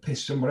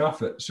piss someone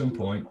off at some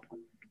point,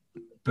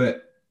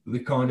 but we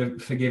kind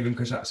of forgive him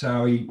because that's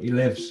how he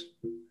lives.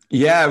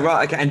 Yeah,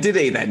 right. Okay. And did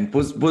he then?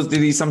 Did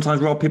he sometimes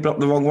rob people up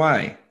the wrong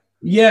way?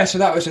 Yeah. So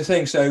that was the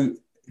thing. So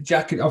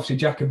Jack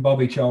and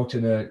Bobby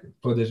Charlton are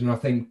brothers, and I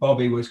think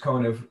Bobby was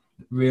kind of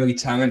really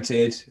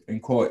talented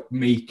and quite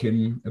meek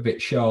and a bit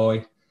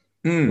shy,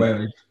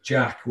 whereas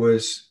Jack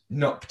was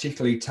not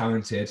particularly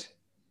talented,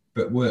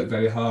 but worked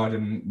very hard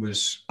and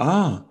was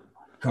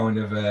kind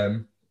of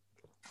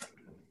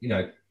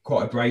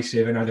quite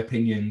abrasive and had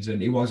opinions,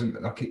 and he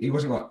wasn't like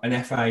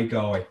an FA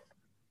guy,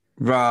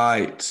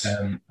 right?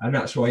 And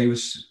that's why he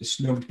was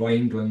snubbed by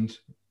England.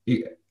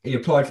 He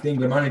applied for the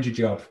England manager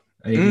job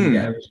and he didn't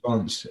get a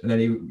response, and then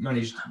he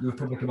managed the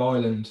Republic of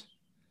Ireland.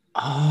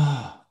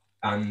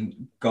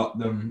 And got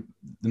them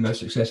the most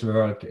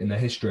successful in their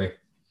history.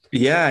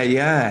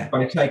 Yeah.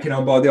 Kind of taken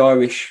on by the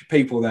Irish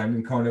people then,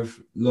 and kind of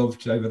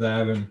loved over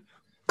there. And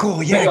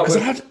do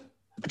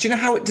you know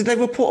how did they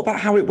report about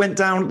how it went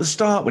down at the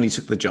start when he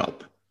took the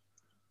job?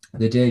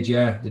 They did,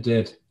 yeah, they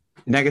did.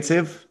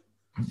 Negative?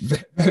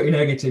 Very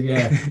negative,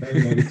 yeah.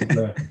 Very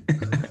negative.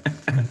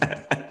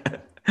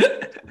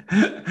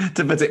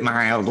 To put it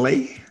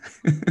mildly.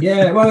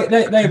 Yeah, well,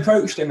 they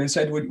approached him and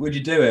said, "Would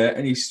you do it?"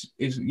 And he's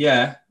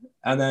yeah.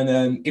 And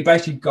then he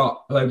basically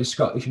got a load of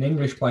Scottish and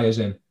English players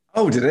in.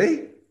 Oh, did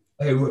he?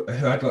 Who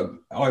had like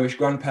Irish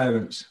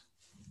grandparents.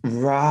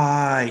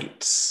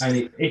 Right.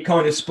 And he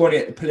kind of spun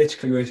it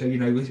politically where he said,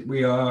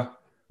 we're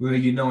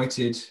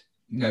united.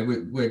 Their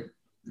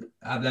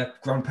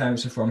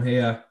grandparents are from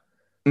here.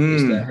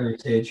 It's their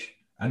heritage.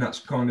 And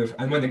that's kind of,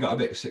 and when they got a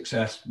bit of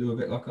success, they were a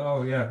bit like,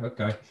 oh yeah,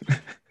 okay.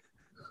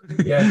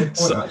 Yeah, good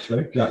point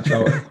actually, Jack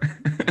Charlton.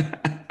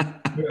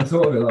 I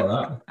thought of it like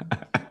that.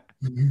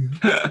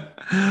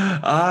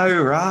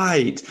 Oh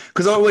right,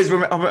 because I always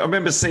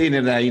remember seeing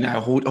him there,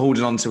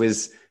 holding on to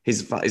his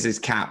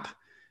cap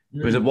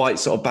with a white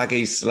sort of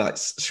baggy, like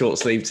short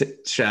sleeve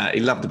shirt.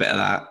 He loved a bit of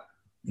that.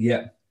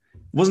 Yeah,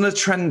 wasn't a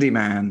trendy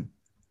man.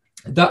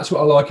 That's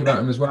what I like about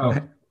him as well.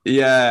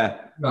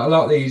 Yeah, a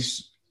lot of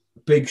these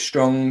big,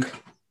 strong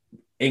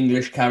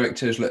English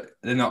characters,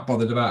 they're not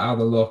bothered about how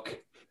they look.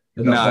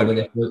 They're not bothered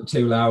if they're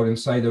too loud and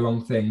say the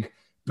wrong thing,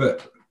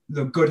 but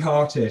they're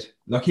good-hearted.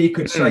 Like he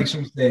could say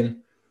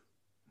something,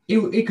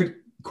 he could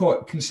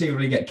quite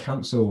conceivably get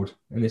cancelled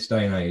in this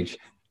day and age.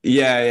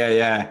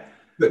 Yeah.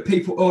 But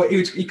he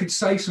could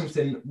say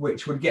something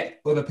which would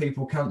get other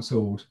people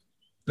cancelled.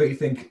 But you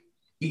think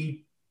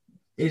he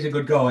is a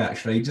good guy.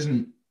 Actually,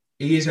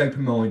 he is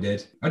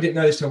open-minded. I didn't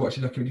know this till I watched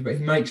the documentary, but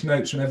he makes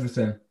notes on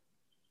everything,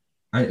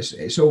 and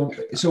it's all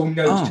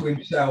notes to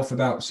himself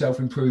about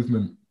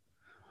self-improvement.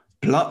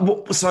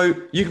 So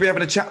you could be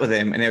having a chat with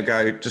him and he'll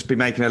go, just be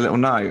making a little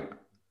note.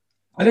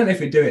 I don't know if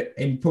he'd do it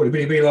in public, but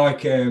it'd be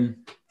like... that'd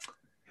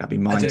be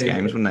mind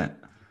games, wouldn't it?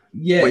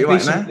 Yeah. What are you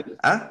like now?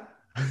 Huh?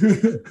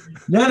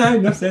 No,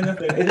 nothing.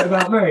 Is it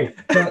about me?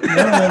 No.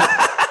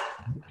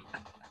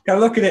 Can I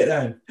look at it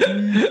then?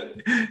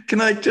 Can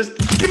I just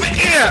give it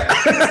here?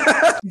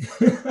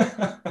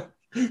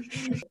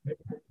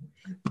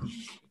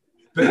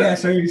 But yeah,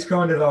 so he's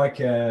kind of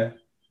like...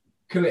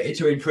 committed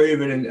to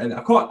improving, and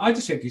I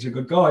just think he's a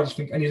good guy.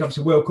 And he's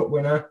obviously a World Cup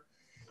winner.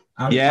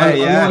 And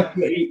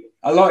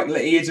I like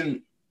that he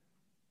isn't.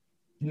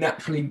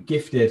 naturally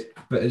gifted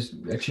but has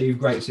achieved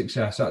great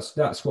success.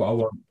 That's what I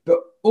want. But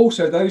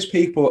also, those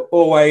people are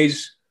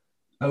always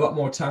a lot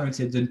more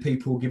talented than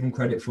people give them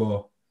credit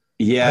for.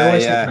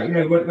 Yeah. Think, you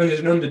know, when there's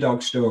an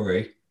underdog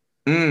story,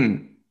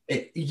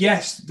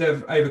 yes,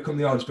 they've overcome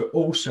the odds, but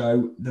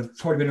also they've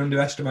probably been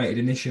underestimated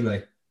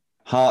initially.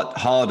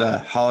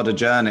 Harder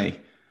journey.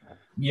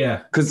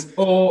 Yeah,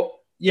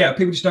 people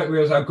just don't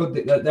realise how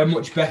good they're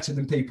much better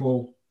than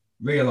people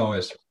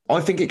realise.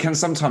 I think it can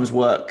sometimes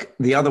work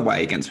the other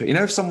way against it. You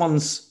know, if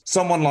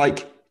someone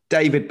like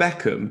David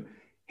Beckham,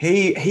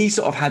 he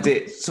sort of had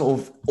it sort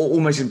of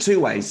almost in two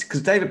ways,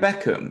 because David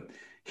Beckham,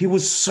 he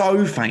was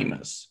so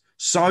famous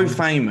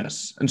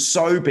and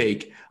so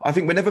big. I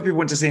think whenever people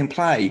went to see him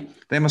play,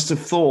 they must have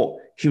thought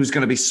he was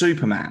going to be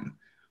Superman.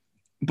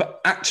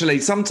 But actually,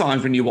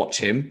 sometimes when you watch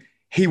him,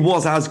 he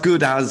was as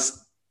good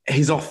as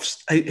his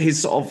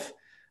sort of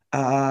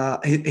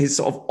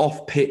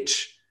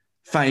off-pitch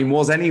fame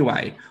was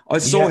anyway. I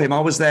saw him. I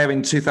was there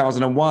in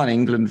 2001,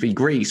 England v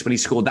Greece, when he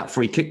scored that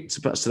free kick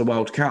to put us to the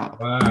World Cup.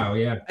 Wow,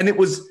 yeah. And it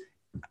was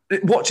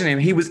watching him.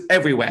 He was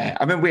everywhere.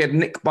 I remember we had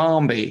Nick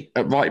Barmby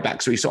at right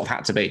back, so he sort of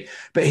had to be.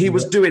 But he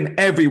was doing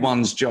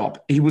everyone's job.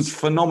 He was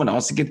phenomenal. I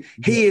was thinking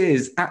he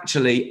is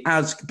actually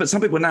as. But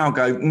some people now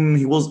go,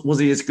 was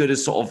he as good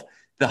as sort of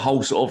the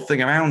whole sort of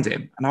thing around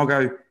him? And I'll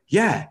go,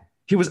 yeah,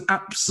 he was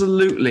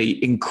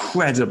absolutely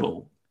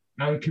incredible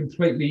and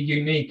completely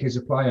unique as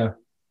a player.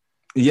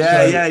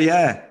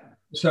 Yeah.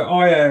 So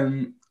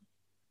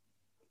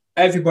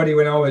everybody,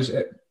 when I was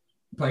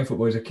playing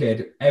football as a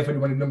kid, everybody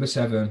wanted number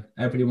 7.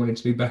 Everybody wanted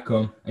to be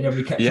Beckham, and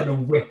everybody kept trying to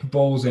whip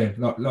balls in.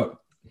 Look.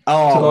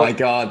 Oh my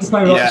God!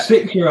 Playing like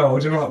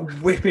 6-year-olds and like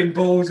whipping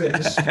balls in.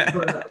 Just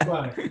that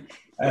play.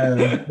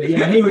 But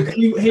yeah,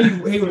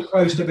 he was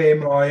close to being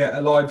my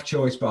live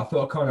choice, but I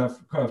thought I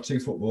kind of two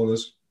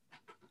footballers.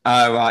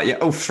 Oh right, yeah.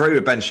 Oh, through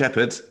with Ben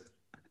Shepherd.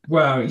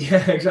 Well,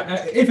 yeah,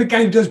 exactly. If a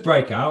game does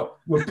break out,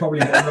 we'll probably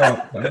get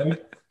right.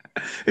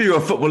 You're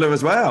a footballer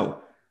as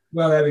well.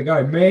 Well, there we go.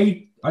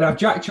 I'd have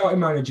Jack Charlton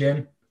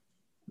managing.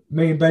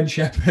 Me and Ben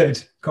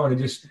Shepherd kind of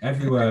just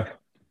everywhere.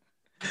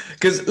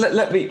 Because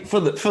let me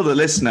for the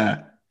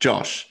listener,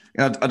 Josh.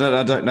 I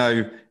don't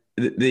know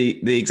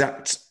the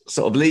exact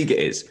sort of league it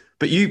is,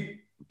 but you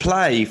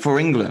play for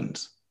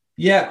England.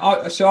 Yeah,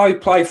 I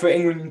play for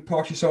England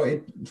Party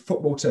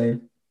football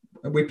team.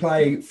 We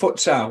play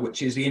futsal,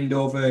 which is the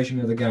indoor version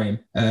of the game.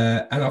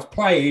 And I've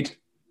played,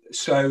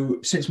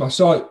 since my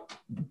sight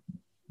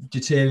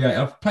deteriorated,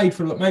 I've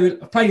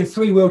played in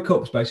 3 World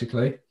Cups,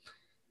 basically.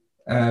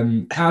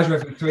 Ours are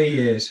every 3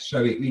 years,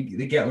 so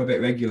they get them a bit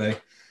regularly.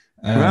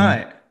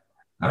 Right.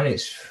 And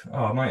it's,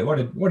 oh, mate, what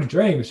a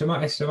dream. It's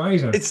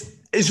amazing.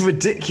 It's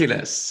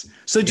ridiculous.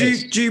 So do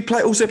you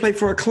play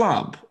for a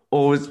club?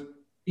 Or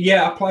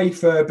Yeah, I play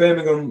for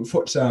Birmingham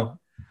Futsal,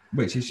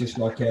 which is just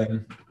like...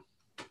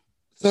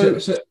 So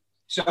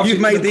you've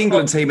made the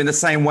England team in the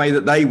same way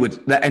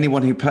that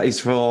anyone who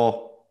plays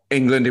for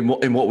England in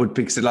what would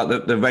be considered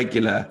like the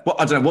regular.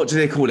 I don't know, what do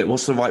they call it?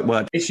 What's the right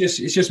word? It's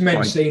just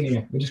men's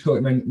senior. We just call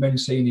it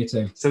men's senior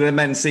team. So the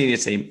men's senior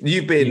team.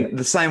 You've been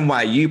the same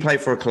way. You play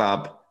for a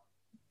club,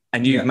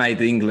 and you've made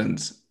the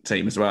England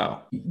team as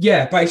well.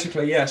 Yeah,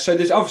 basically, yeah. So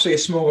there's obviously a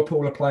smaller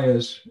pool of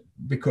players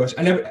it's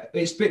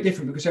a bit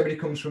different because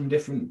everybody comes from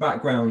different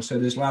backgrounds. So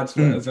there's lads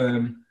that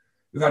have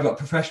we've had like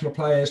professional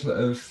players that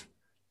have.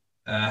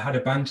 Had a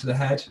bang to the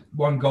head.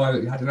 One guy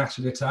had an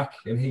acid attack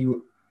and he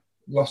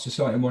lost his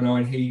sight in one eye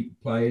and he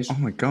plays. Oh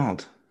my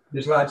God.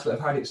 There's lads that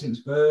have had it since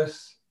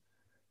birth.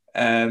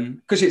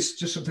 Because it's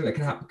just something that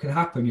can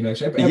happen, you know.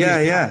 So plays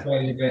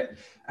a bit.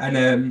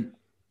 And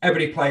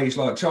everybody plays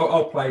so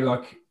I'll play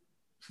like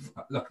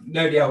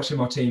nobody else in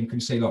my team can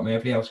see like me.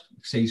 Everybody else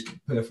sees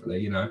perfectly,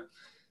 you know.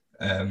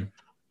 And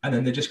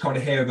then they just kind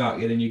of hear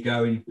about you, then you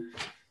go and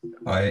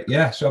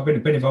so I've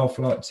been involved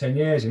for like 10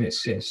 years and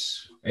it's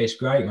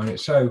great, man.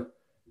 It's so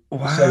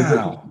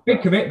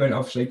big commitment,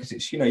 obviously, because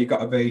it's you got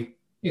to be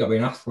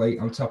an athlete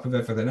on top of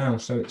everything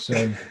else. So it's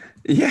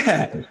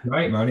it's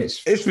great, man.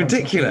 It's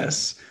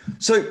ridiculous.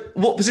 So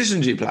what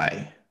position do you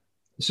play?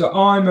 So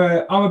I'm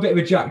a bit of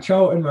a Jack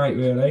Charlton, mate.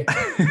 Really,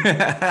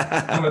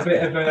 I'm a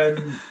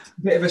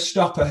bit of a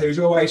stopper who's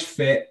always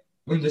fit,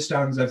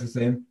 understands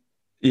everything.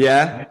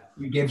 Yeah,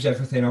 he gives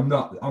everything. I'm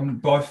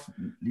by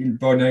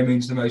no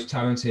means the most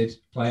talented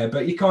player,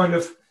 but you kind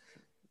of.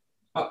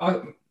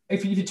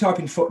 If you type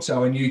in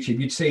futsal on YouTube,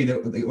 you'd see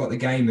what the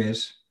game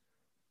is,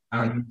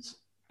 and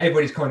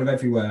everybody's kind of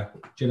everywhere.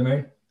 Do you know what I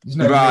mean? There's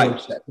no real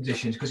set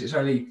positions because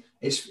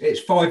it's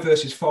 5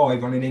 versus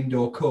 5 on an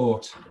indoor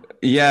court.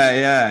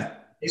 Yeah.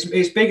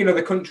 It's big in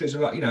other countries,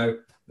 like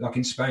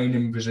in Spain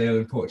and Brazil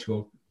and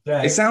Portugal.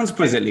 It sounds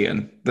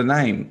Brazilian, the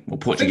name, or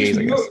Portuguese,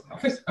 I guess.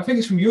 I think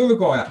it's from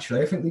Uruguay,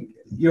 actually. I think the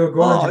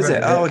Uruguay. Oh, is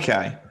it? Oh,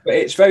 okay. But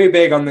it's very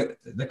big on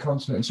the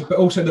continent. But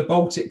also the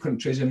Baltic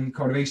countries and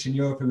kind of Eastern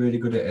Europe are really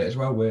good at it as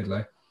well,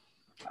 weirdly.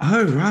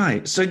 Oh,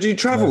 right. So do you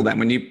travel then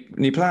when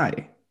you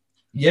play?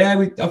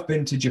 Yeah, I've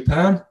been to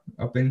Japan.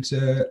 I've been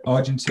to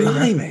Argentina.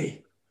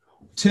 Blimey.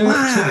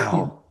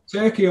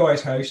 Turkey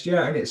always host,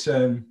 yeah. And it's...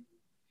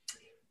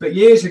 But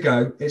years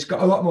ago, it's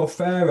got a lot more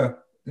fairer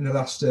in the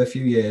last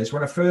few years.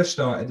 When I first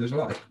started, there was a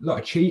lot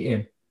of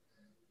cheating.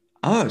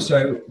 Oh,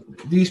 so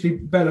there used to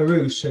be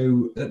Belarus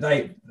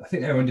I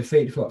think they were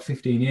undefeated for like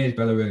 15 years,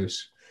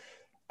 Belarus.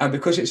 And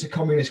because it's a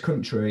communist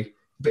country,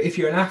 but if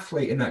you're an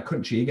athlete in that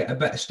country, you get a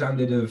better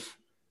standard of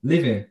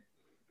living.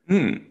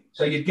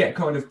 So you'd get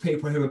kind of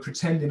people who were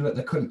pretending that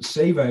they couldn't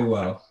see very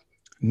well.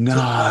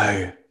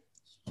 No.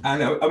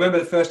 And I remember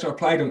the first time I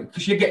played them,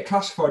 because you get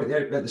classified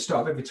at the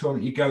start of every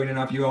tournament, you go in and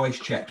have your eyes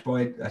checked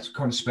by a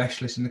kind of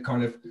specialist, and they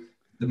kind of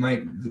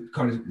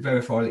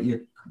verify that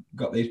you've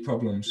got these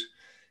problems.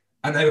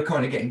 And they were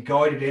kind of getting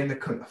guided in. I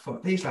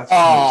thought, these lads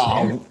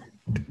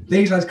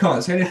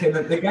can't see anything.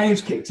 The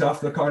game's kicked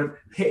off. They're kind of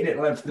hitting it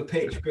length of the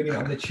pitch, bringing it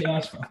on the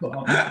chest. I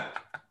thought,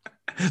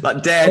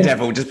 like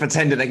Daredevil, just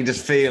pretending they can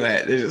just feel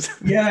it.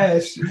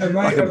 Yes,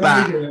 like a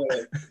bat.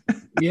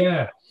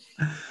 Yeah.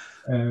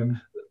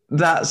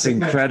 That's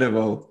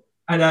incredible.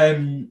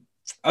 And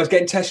I was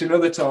getting tested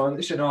another time.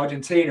 This is in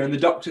Argentina, and the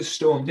doctors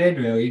stormed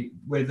in really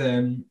with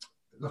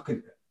like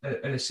an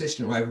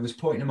assistant, or whatever, was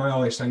pointing in my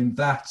eye, saying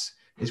that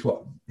is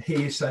what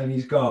he is saying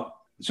he's got.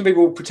 Some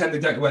people pretend they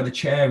don't know where the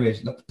chair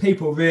is. Like,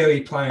 people really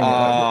playing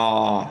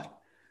it.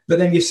 But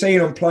then you see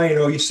them playing,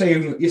 or you see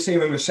them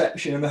in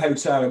reception in the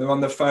hotel, and they're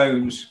on their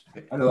phones,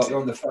 and they're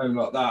on the phone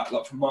like that,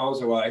 like from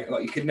miles away.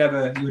 Like you would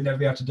never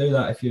be able to do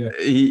that if you.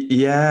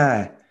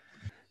 Yeah.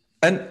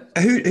 And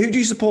who do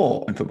you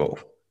support in football?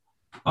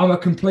 I'm a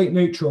complete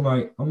neutral,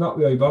 mate. I'm not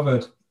really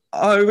bothered.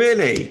 Oh,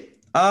 really?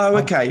 Oh,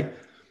 okay.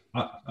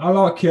 I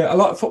like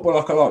football,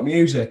 like I like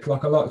music,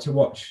 like I like to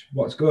watch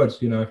what's good,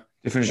 you know.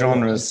 Different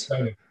genres.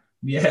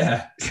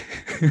 Yeah.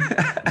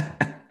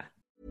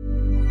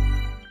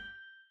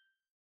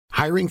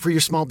 Hiring for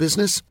your small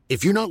business?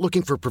 If you're not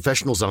looking for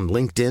professionals on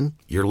LinkedIn,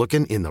 you're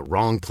looking in the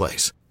wrong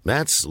place.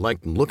 That's like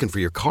looking for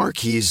your car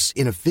keys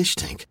in a fish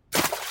tank.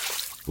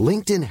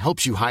 LinkedIn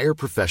helps you hire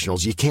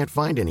professionals you can't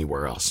find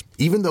anywhere else,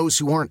 even those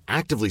who aren't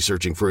actively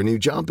searching for a new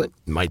job but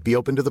might be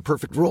open to the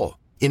perfect role.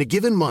 In a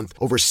given month,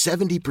 over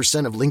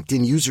 70% of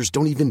LinkedIn users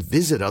don't even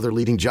visit other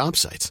leading job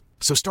sites.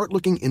 So start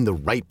looking in the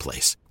right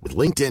place. With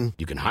LinkedIn,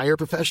 you can hire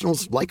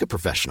professionals like a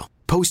professional.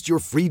 Post your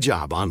free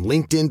job on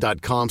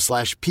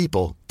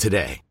linkedin.com/people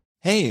today.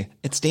 Hey,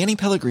 it's Danny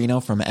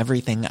Pellegrino from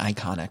Everything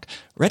Iconic.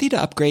 Ready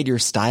to upgrade your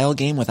style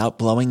game without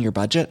blowing your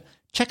budget?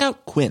 Check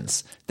out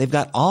Quince. They've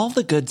got all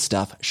the good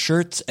stuff,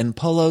 shirts and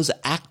polos,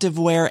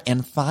 activewear,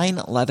 and fine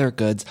leather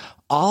goods,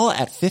 all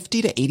at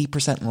 50 to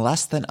 80%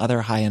 less than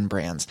other high-end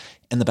brands.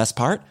 And the best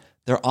part?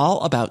 They're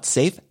all about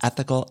safe,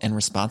 ethical, and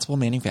responsible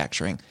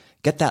manufacturing.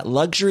 Get that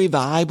luxury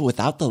vibe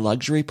without the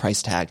luxury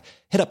price tag.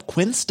 Hit up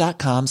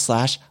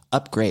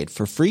quince.com/upgrade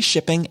for free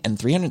shipping and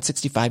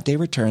 365-day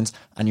returns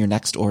on your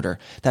next order.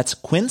 That's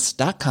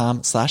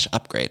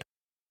quince.com/upgrade.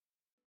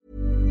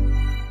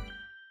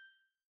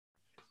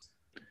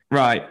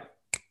 Right.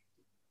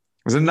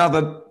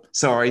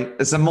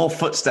 There's some more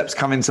footsteps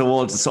coming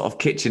towards the sort of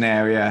kitchen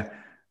area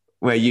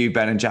where you,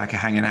 Ben, and Jack are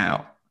hanging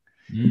out.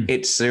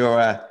 It's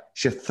your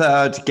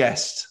third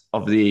guest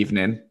of the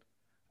evening.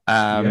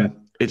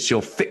 It's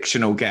your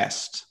fictional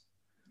guest.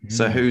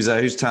 So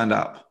who's turned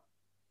up?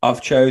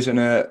 I've chosen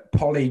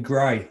Polly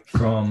Gray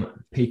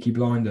from Peaky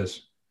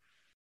Blinders.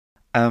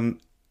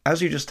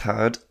 As you just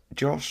heard,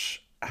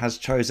 Josh has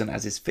chosen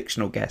as his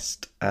fictional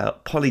guest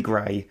Polly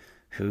Gray,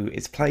 who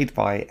is played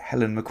by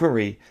Helen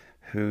McCrory,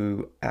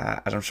 who,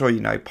 as I'm sure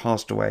you know,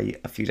 passed away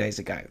a few days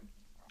ago.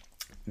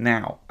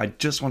 Now, I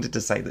just wanted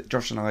to say that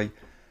Josh and I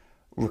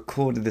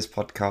recorded this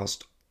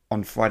podcast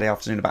on Friday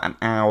afternoon, about an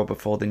hour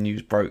before the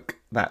news broke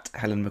that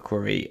Helen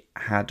McCrory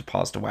had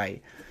passed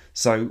away.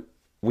 So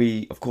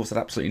we, of course, had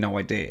absolutely no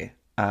idea.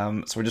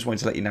 So I just wanted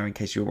to let you know, in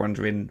case you were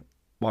wondering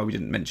why we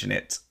didn't mention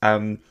it.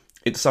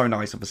 It's so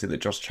nice, obviously, that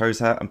Josh chose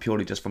her, and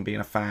purely just from being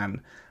a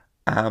fan.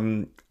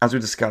 As we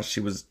discussed, she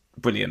was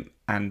brilliant,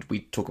 and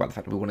we talk about the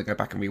fact that we want to go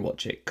back and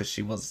rewatch it, because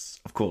she was,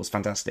 of course,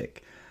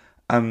 fantastic.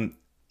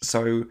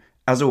 So,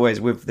 as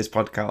always with this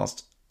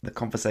podcast, the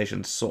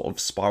conversation sort of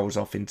spirals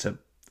off into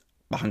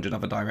 100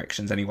 other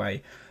directions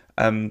anyway.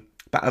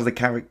 But as the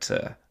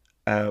character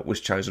was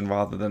chosen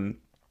rather than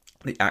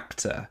the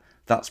actor,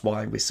 that's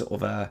why we sort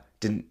of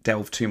didn't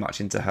delve too much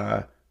into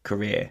her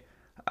career.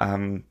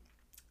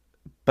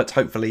 But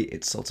hopefully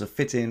it's sort of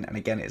fitting, and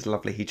again, it's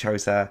lovely he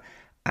chose her,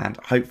 and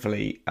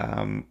hopefully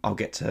I'll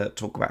get to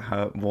talk about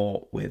her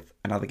more with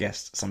another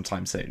guest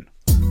sometime soon.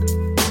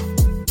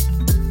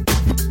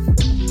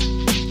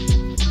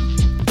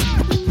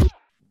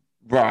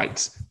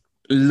 Right.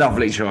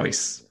 Lovely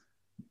choice.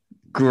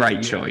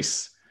 Great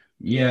choice.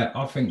 Yeah,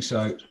 I think so.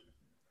 I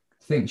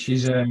think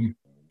she's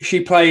she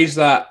plays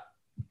that.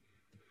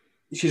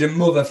 She's a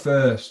mother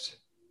first.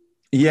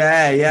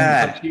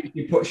 Yeah.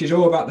 She's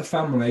all about the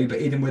family, but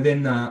even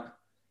within that,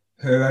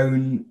 her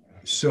own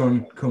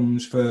son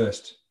comes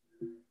first.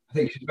 I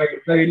think she's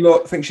very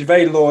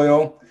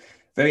loyal,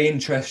 very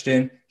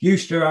interesting.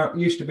 Used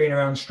to being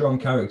around strong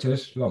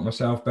characters like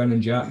myself, Ben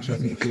and Jack. So I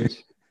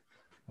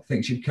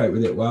think she'd cope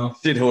with it well.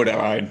 She'd hold her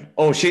own.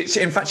 Oh, she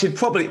in fact, she'd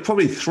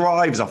probably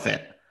thrives off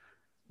it.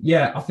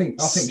 Yeah, I think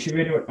she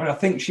really would. And I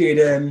think she'd.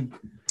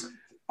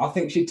 I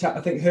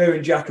think her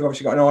and Jack have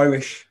obviously got an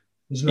Irish.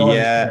 There's an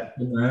Irish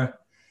in there.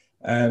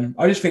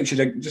 I just think she's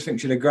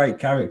a great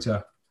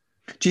character.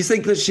 Do you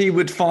think that she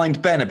would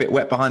find Ben a bit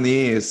wet behind the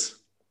ears?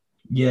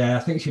 Yeah, I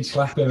think she'd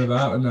slap him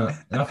about and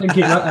that. And I think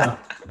he'd let her.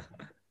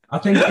 I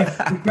think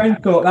if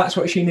Ben thought that's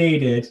what she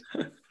needed,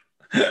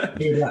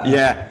 he'd let her.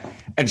 Yeah,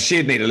 and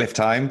she'd need a lift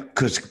home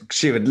because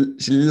she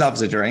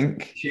loves a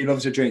drink. She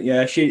loves a drink.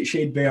 Yeah,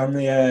 she'd be on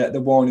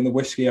the wine and the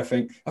whiskey. I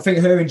think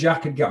her and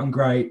Jack had got on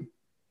great.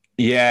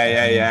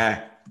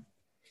 Yeah.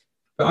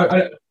 But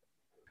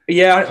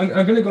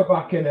I'm going to go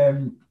back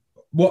and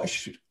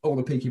watch all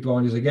the Peaky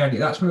Blinders again.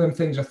 That's one of them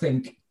things I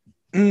think.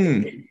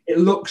 It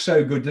looks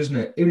so good, doesn't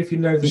it? Even if you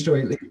know the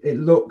story, it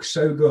looks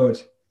so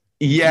good.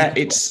 Yeah,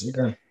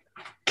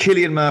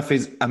 Cillian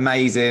Murphy's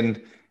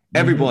amazing.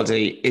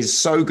 Everybody is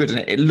so good in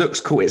it. It looks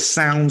cool. It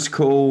sounds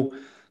cool.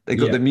 They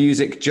got the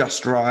music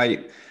just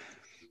right.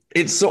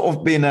 It's sort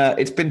of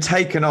it's been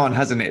taken on,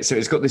 hasn't it? So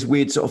it's got this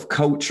weird sort of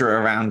culture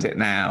around it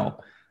now,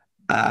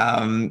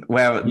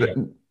 where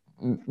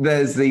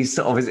there's these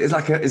sort of is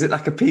it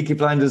like a Peaky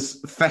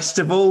Blinders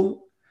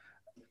festival?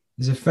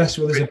 There's a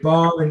festival. There's a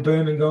bar in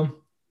Birmingham.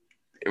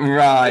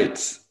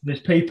 Right. There's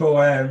people.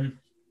 I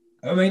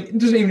mean, it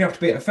doesn't even have to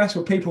be at a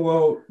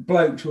festival.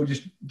 Blokes will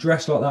just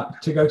dress like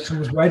that to go to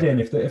someone's wedding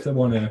if they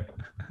want to.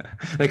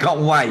 They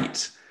can't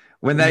wait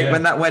when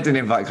that wedding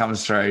invite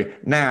comes through.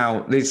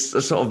 Now,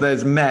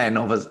 there's men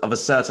of a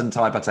certain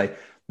type, I'd say,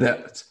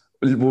 that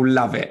will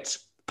love it.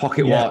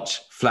 Pocket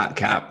watch, flat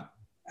cap.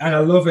 And I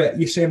love it.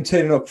 You see them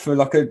turning up for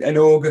like an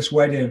August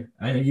wedding,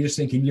 and you're just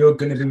thinking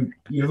you've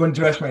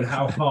underestimated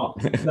how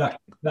hot that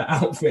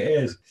outfit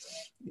is.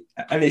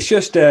 And it's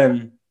just,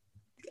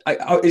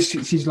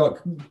 she's like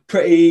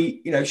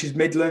pretty, she's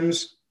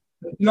Midlands,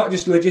 not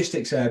just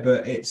logistics there,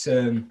 but it's,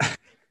 and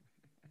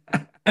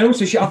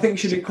also I think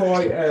she'd be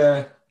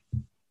quite,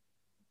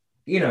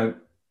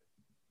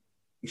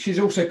 she's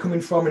also coming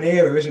from an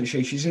era, isn't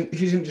she? She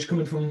isn't just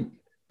coming from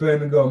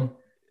Birmingham.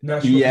 Now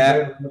she's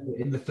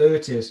in the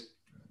 30s.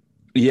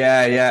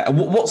 Yeah. And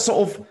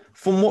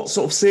from what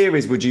sort of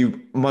series would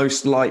you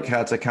most like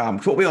her to come?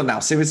 What are we on now?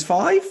 Series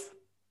 5?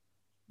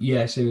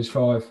 Yeah, Series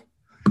 5.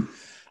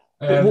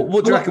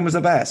 What do you reckon was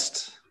the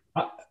best?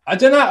 I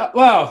don't know.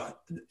 Well,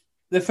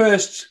 the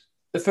first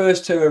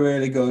two are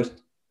really good,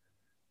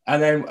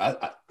 and then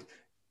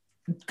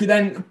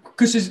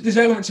because there's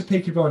elements of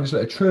Peaky Blinders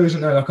that are true,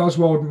 isn't there? Like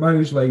Oswald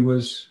Mosley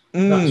was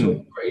that's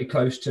all pretty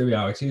close to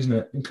reality, isn't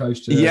it? And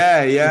close to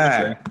yeah.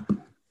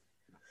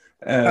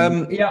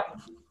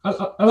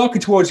 I like her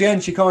towards the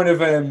end. She kind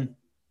of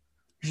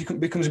she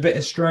becomes a bit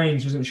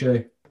estranged, doesn't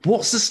she?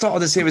 What's the start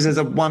of the series?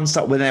 There's one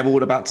start when they're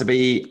all about to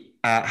be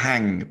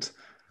hanged,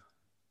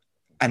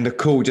 and the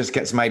call just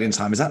gets made in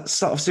time. Is that the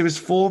start of series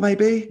 4,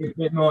 maybe?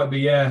 It might be,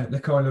 yeah. They're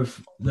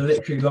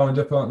literally lined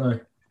up, aren't they?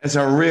 It's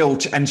a real,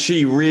 and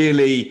she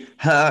really,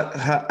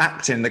 her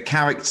acting, the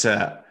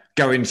character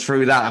going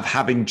through that of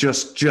having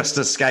just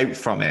escaped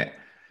from it.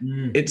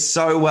 It's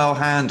so well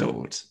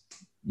handled.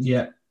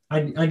 Yeah,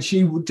 and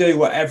she will do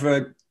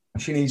whatever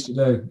she needs to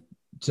do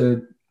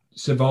to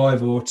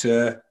survive or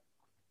to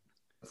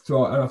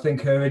thrive. And I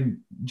think her and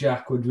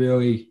Jack would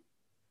really,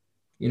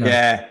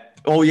 Yeah.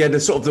 Oh, yeah, the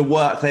sort of the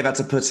work they've had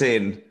to put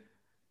in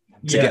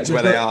to get to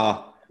where they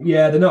are.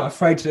 Yeah, they're not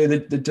afraid to do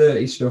the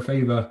dirty stuff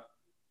either.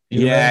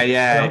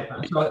 Yeah.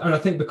 And I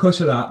think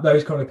because of that,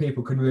 those kind of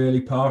people can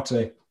really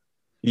party.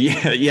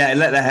 Yeah,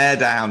 let their hair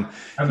down.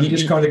 And you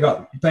just kind of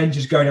got Ben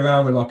just going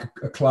around with like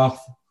a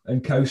cloth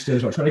and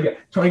coasters, like trying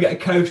to get a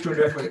coaster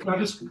under everything. Can I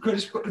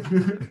just put...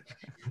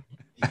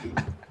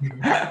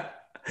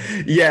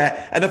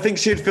 Yeah, and I think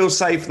she'd feel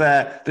safe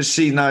there that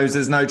she knows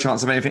there's no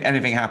chance of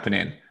anything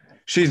happening.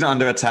 She's not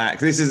under attack.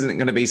 This isn't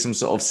going to be some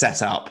sort of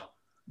setup.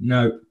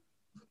 No.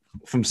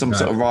 From some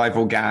sort of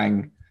rival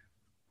gang.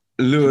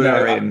 Lure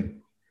her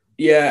in.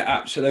 Yeah,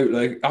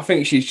 absolutely. I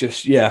think she's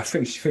just, I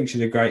think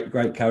she's a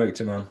great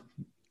character, man.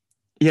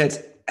 Yeah,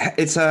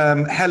 it's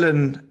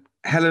Helen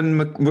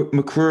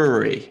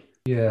McCrory.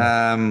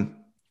 Yeah.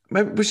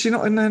 Was she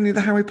not in any of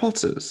the Harry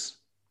Potters?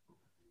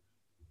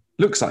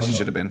 Looks like she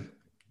should have been.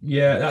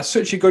 Yeah, that's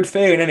such a good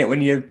feeling, isn't it?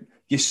 When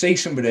you see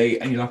somebody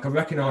and you're like, I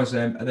recognise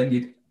them, and then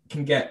you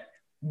can get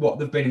what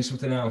they've been in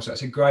something else.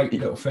 That's a great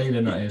little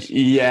feeling, that is.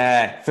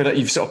 Yeah, feel like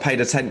you've sort of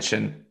paid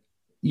attention.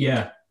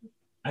 Yeah,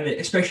 and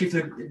especially if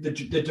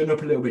they're done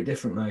up a little bit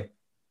differently.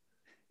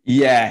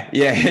 Yeah.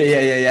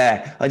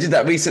 I did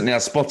that recently. I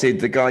spotted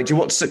the guy. Do you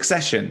watch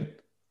Succession?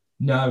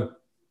 No.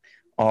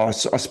 Oh, I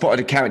spotted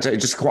a character,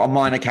 just quite a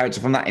minor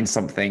character from that in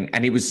something,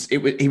 and he was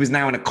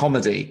now in a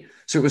comedy.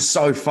 So it was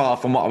so far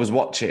from what I was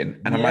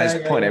watching, and I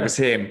managed to point it was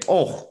him.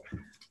 Oh,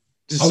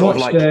 just I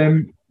watched,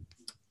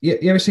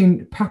 you ever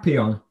seen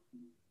Papillon?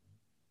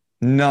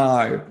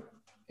 No.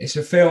 It's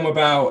a film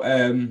about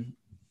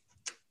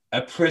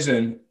a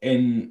prison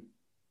in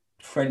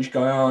French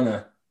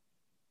Guiana,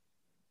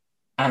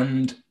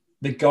 and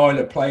the guy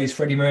that plays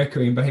Freddie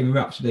Mercury in Bohemian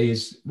Rhapsody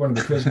is one of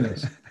the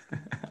prisoners.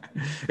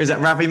 Is that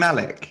Rami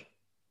Malek?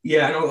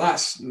 Yeah, no,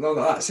 that's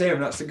him.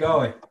 That's the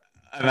guy.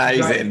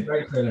 Amazing.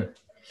 Great feeling.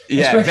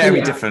 Yeah, Especially,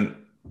 very different.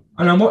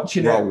 And I'm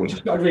watching role. it.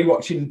 Just started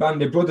rewatching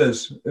Band of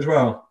Brothers as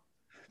well.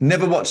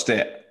 Never watched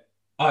it.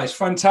 Oh, it's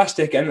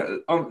fantastic,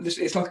 and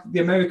it's like the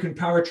American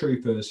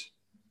paratroopers.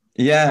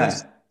 Yeah.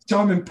 And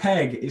Simon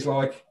Pegg is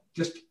like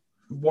just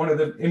one of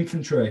the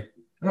infantry.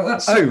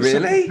 That's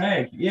really?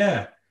 Pegg.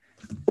 Yeah.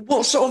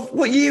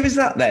 What year is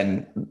that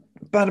then?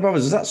 Band of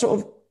Brothers, was that sort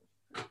of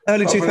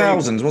early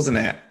 2000s, wasn't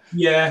it?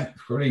 Yeah,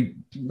 probably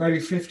maybe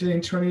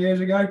 15, 20 years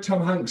ago.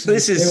 Tom Hanks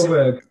and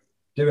Spielberg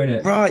doing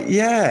it. Right,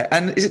 yeah.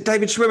 And is it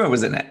David Schwimmer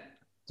was in it?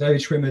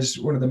 David Schwimmer's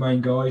one of the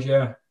main guys,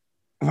 yeah.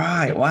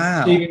 Right,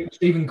 wow.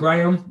 Stephen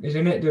Graham is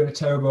in it, doing a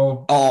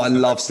terrible... Oh, I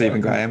love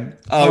Stephen Graham.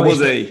 Oh, was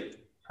he?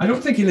 I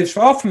don't think he lives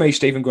far from me,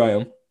 Stephen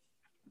Graham.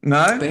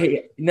 No? But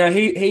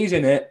he's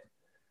in it.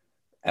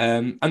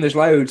 And there's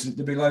loads.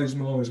 There'll be loads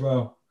more as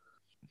well.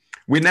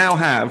 We now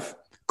have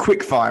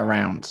quickfire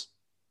round.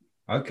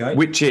 Okay.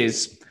 Which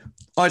is,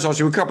 I just ask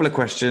you a couple of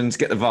questions,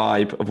 get the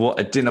vibe of what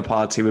a dinner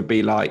party would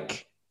be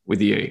like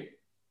with you.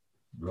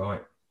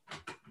 Right.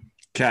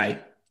 Okay.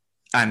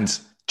 And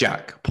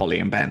Jack, Polly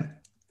and Ben.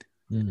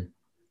 Mm.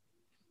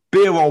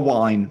 Beer or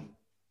wine?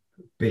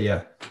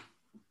 Beer.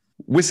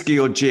 Whiskey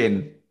or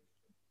gin?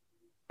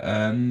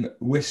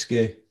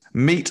 Whiskey.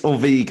 Meat or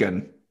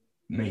vegan?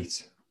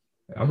 Meat.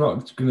 I'm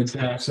not going to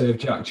dare serve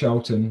Jack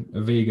Charlton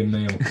a vegan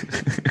meal.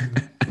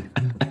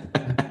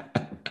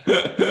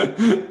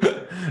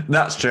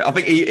 That's true. I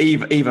think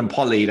even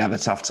Polly'd have a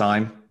tough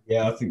time.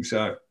 Yeah, I think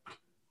so.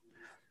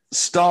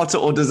 Starter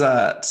or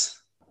dessert?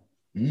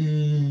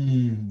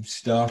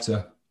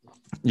 Starter.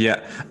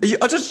 Yeah.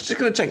 I'm just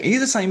going to check. Are you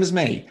the same as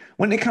me?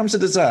 When it comes to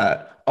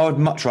dessert, I would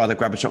much rather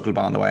grab a chocolate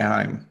bar on the way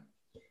home.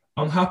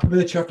 I'm happy with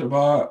a chocolate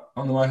bar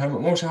on the way home.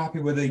 I'm also happy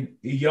with a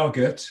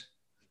yogurt.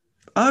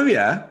 Oh,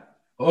 yeah.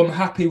 I'm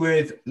happy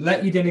with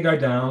let your dinner go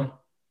down,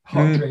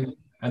 hot drink,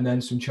 and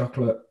then some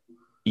chocolate.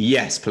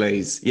 Yes,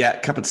 please. Yeah,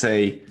 cup of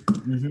tea.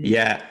 Mm-hmm.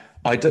 Yeah.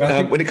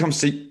 When it comes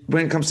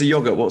to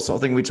yogurt, what sort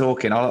of thing are we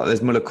talking? I like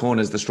those Muller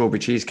Corners, the strawberry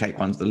cheesecake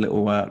ones, the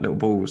little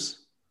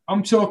balls.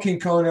 I'm talking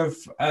kind of.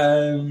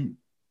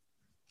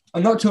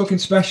 I'm not talking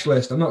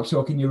specialist. I'm not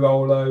talking your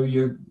Rolo,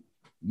 your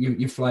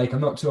flake.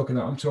 I'm not talking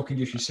that. I'm talking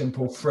just your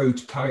simple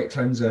fruit palate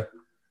cleanser.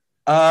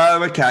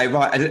 Oh, okay,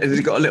 right. Has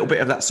it got a little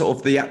bit of that sort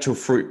of the actual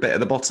fruit bit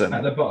at the bottom?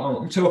 At the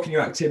bottom. I'm talking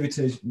your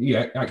activities.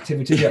 Yeah,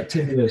 activities.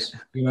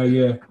 You know,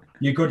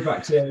 your good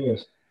bacteria.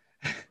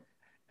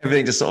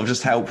 Everything to sort of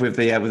just help with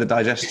the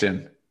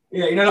digestion.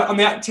 Yeah, you know, like on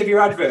the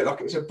Activia advert,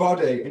 like it's a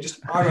body and just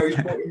arrows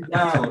pointing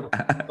down,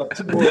 like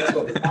towards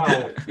like the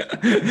bowel.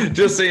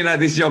 Just so you know,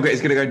 this yogurt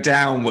is going to go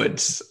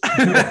downwards.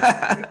 And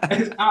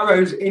it's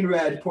arrows in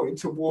red pointing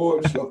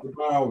towards like the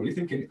bowel. You're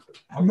thinking,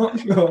 I'm not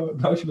sure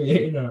I should be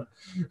eating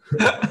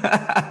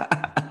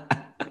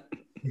that.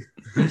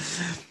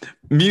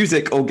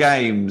 Music or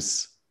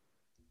games?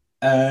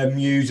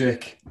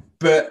 Music.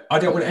 But I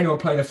don't want anyone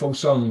playing a full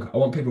song. I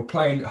want people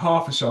playing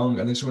half a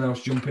song and then someone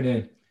else jumping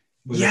in.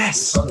 Yes.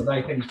 So that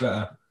they think's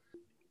better.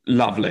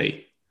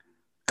 Lovely.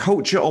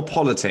 Culture or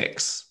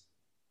politics?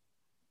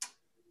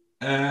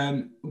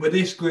 With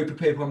this group of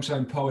people, I'm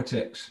saying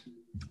politics.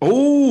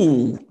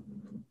 Oh,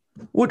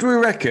 what do we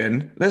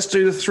reckon? Let's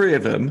do the three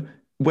of them,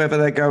 whether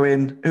they're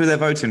going, who they're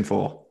voting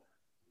for.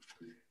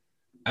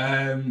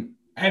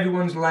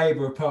 Everyone's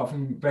Labour apart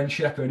from Ben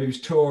Shepherd,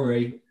 who's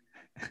Tory.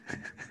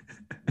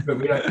 But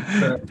we don't.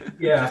 But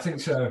yeah, I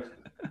think so.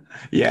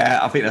 Yeah,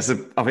 I think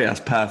that's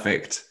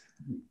perfect.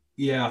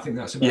 Yeah, I think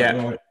that's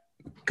about right.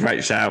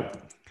 Great shout.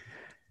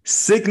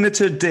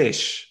 Signature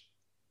dish.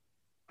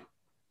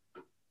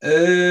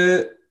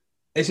 Is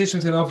this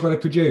something I've got to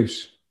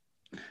produce?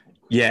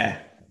 Yeah,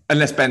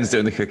 unless Ben's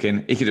doing the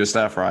cooking, he could do a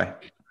stir fry.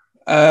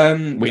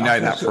 We know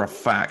that for a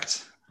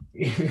fact.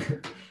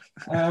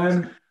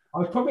 I'd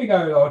probably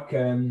go like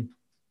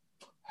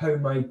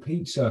homemade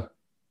pizza.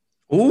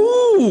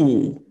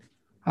 Ooh,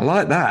 I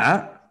like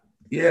that.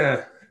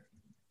 Yeah.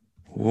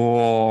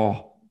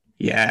 Whoa.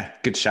 Yeah,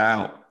 good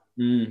shout.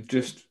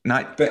 Just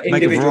but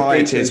make a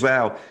variety as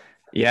well.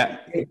 Yeah.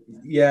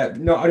 Yeah.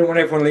 No, I don't want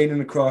everyone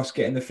leaning across,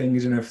 getting the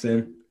fingers and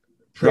everything.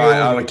 Right.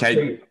 Oh,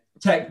 okay.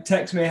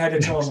 Text me ahead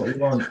of time what you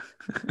want.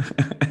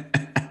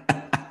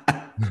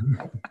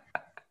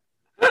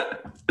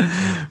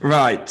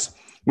 Right.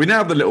 We now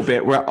have the little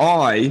bit where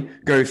I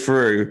go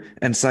through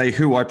and say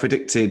who I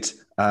predicted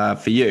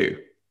for you.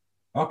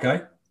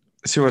 Okay.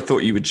 It's who I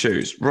thought you would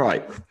choose.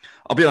 Right.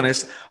 I'll be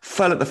honest,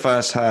 fell at the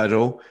first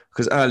hurdle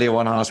because earlier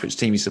on I asked which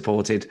team you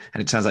supported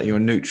and it turns out you were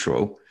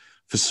neutral.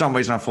 For some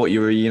reason, I thought you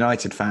were a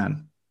United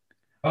fan.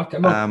 Okay,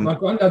 my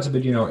granddad's a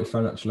big United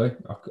fan, actually.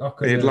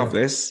 He'd love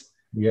this.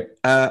 Yeah.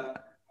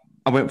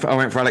 I went for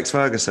Alex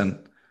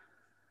Ferguson.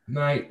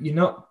 Mate,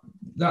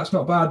 that's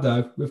not bad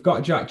though. We've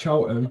got Jack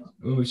Charlton,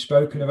 and we've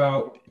spoken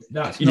about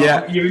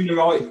you're in the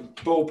right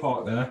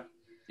ballpark there.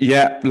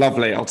 Yeah,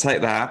 lovely. I'll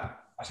take that.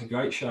 That's a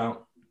great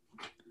shout.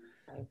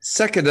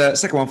 Second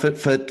one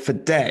for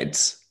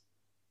Deads.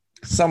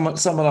 Someone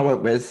I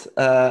went with.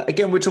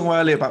 Again, we were talking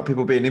earlier about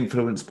people being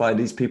influenced by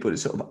these people that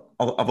sort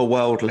of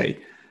otherworldly.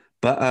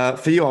 But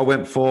for you, I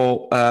went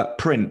for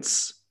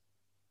Prince.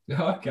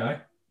 Okay.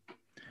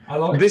 I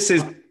like this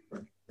is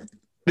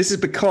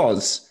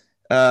because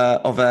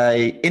of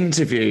a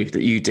interview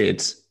that you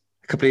did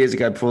a couple of years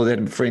ago before the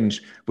Edinburgh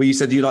Fringe, where you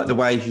said you like the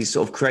way his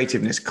sort of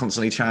creativeness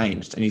constantly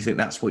changed, and you think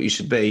that's what you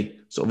should be,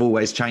 sort of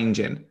always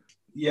changing.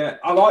 Yeah,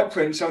 I like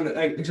Prince. I'm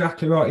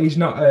exactly right. He's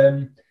not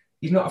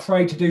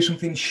afraid to do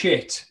something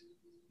shit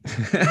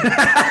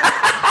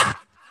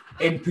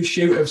in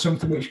pursuit of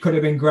something which could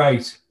have been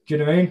great. Do you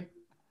know what I mean?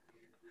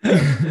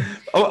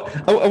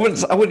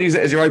 I wouldn't use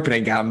it as your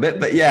opening gambit,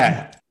 but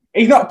yeah.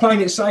 He's not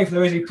playing it safe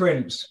though, is he,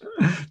 Prince?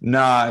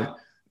 No,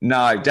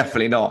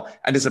 definitely not.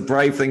 And it's a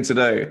brave thing to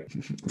do.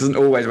 It doesn't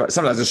always work.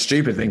 Sometimes it's a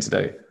stupid thing to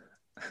do.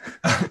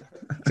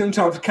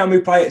 Sometimes, can we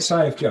play it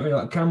safe? Do you know what I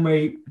mean? Like, can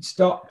we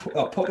stop,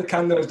 put the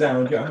candles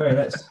down? Do you know what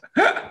I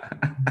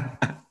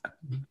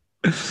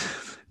mean?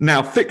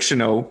 Now,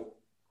 fictional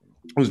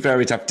was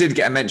very tough. Did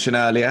get a mention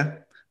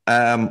earlier.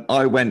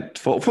 I went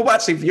for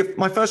actually,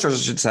 my first choice, I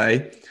should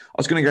say, I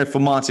was going to go for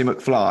Marty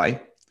McFly.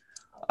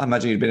 I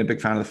imagine you'd been a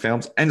big fan of the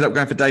films. Ended up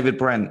going for David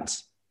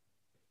Brent.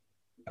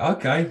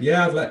 Okay,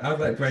 yeah, I'd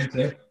let Brent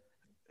do.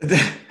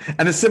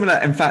 And a similar,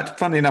 in fact,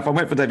 funnily enough, I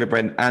went for David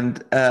Brent,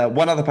 and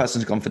one other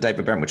person's gone for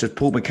David Brent, which was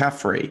Paul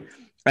McCaffrey,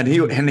 and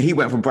he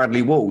went from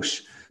Bradley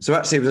Walsh. So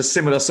actually, it was a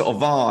similar sort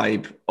of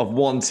vibe of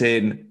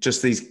wanting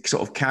just these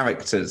sort of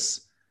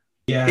characters.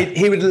 Yeah,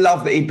 he would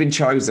love that he'd been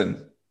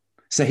chosen,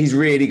 so he's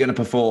really going to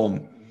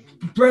perform.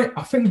 Brent,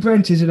 I think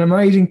Brent is an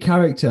amazing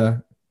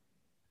character,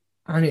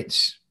 and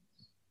it's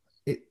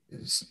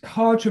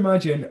hard to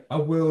imagine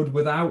a world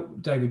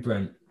without David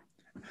Brent.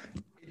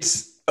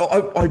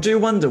 I do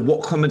wonder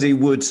what comedy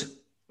would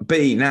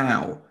be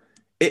now.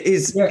 It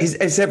is. Yeah.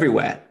 It's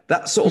everywhere.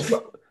 That sort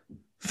of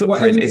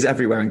footprint is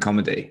everywhere in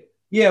comedy.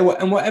 Yeah,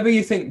 and whatever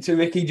you think to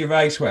Ricky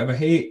Gervais, whatever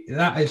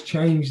that has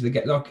changed.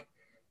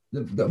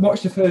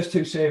 Watch the first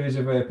two series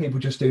of People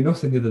Just Do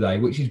Nothing the other day,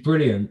 which is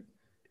brilliant.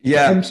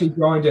 Yeah, the MC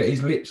Grinder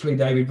is literally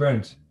David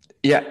Brent.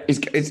 Yeah,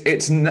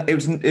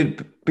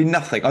 it'd be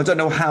nothing. I don't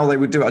know how they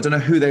would do it. I don't know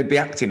who they'd be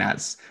acting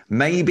as.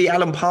 Maybe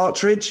Alan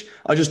Partridge.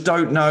 I just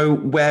don't know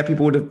where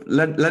people would have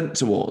lent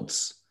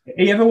towards.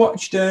 Have you ever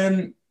watched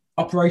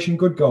Operation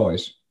Good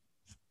Guys?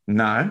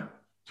 No.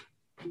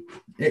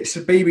 It's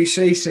a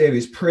BBC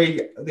series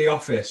pre The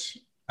Office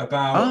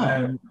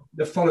about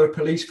they follow a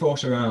police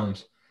force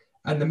around,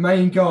 and the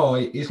main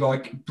guy is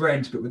like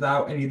Brent, but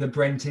without any of the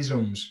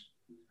Brentisms.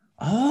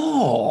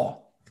 Oh.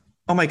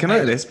 I'll make a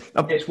note of this.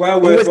 It's well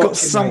worth always got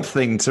watching,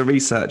 something to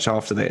research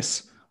after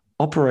this.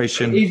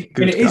 Operation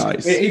Good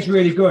Guys. It is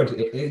really good.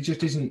 It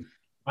just isn't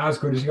as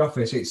good as The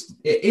Office. It's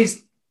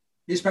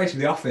basically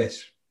The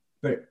Office,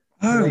 but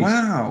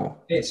wow,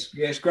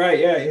 it's great.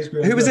 Yeah, it is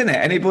really Who was in it?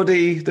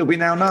 Anybody that we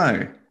now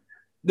know?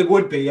 There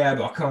would be, yeah,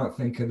 but I can't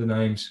think of the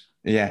names.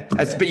 Yeah,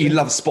 but you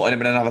love spotting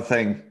him in another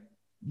thing.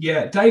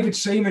 Yeah, David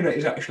Seaman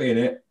is actually in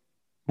it.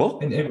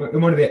 What?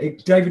 In one of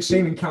the David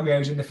Seaman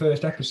cameos in the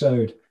first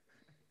episode.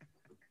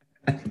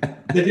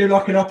 They do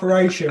like an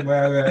operation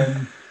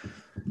where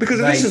because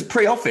this was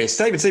pre-Office,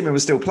 David Seaman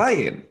was still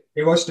playing.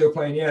 He was still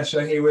playing, yeah.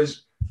 So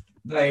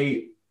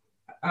they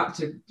had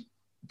to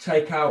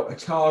take out a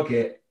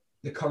target,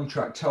 the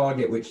contract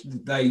target, which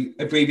they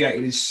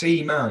abbreviated as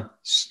C-Man,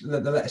 the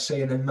letter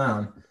C and then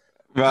man.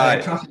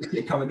 Right. Classic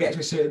sitcom, it gets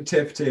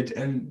misinterpreted,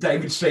 and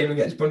David Seaman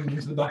gets bundled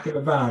into the back of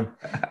a van.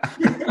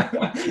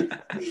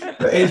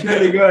 But it's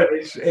really good.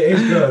 It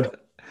is good.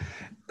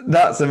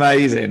 That's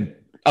amazing.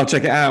 I'll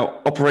check it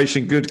out.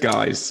 Operation Good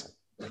Guys.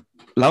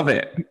 Love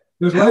it.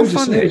 There's loads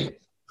of series.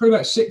 Probably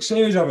about 6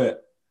 series of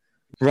it.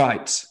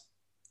 Right.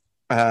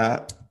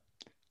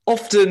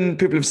 Often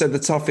people have said the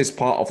toughest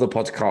part of the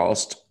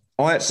podcast,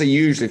 I actually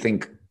usually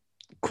think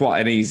quite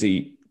an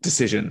easy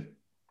decision,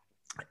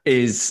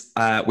 is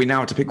we now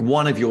have to pick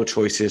one of your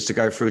choices to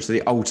go through to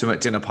the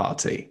ultimate dinner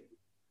party.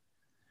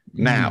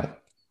 Now,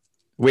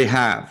 we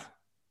have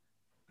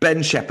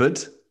Ben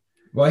Shepherd.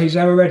 Well, he's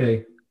there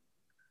already.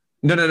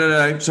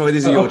 No. Sorry,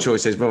 these are your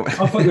choices. But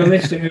I thought you were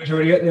listing who's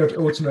already at the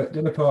ultimate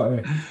dinner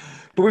party.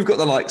 But we've got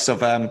the likes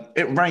of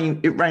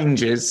it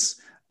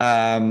ranges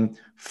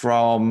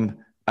from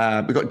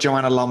we've got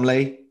Joanna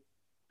Lumley.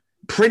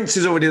 Prince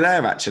is already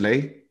there,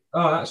 actually.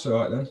 Oh, that's all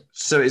right then.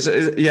 So it's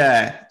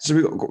yeah. So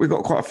we've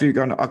got quite a few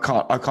going. I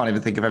can't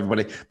even think of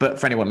everybody. But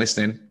for anyone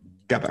listening,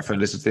 go back and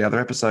listen to the other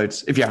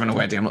episodes if you haven't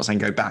already. I'm not saying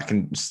go back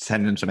and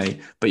send them to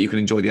me, but you can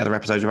enjoy the other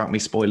episodes without me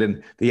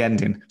spoiling the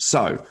ending.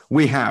 So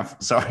we have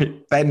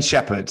Ben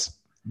Shepherd,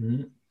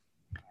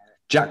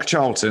 Jack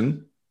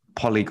Charlton,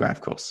 Polygraph,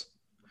 of course.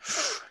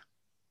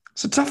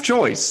 It's a tough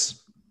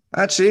choice. It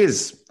actually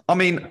is. I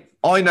mean,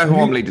 I know who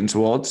I'm leading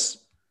towards.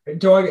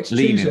 Do I get to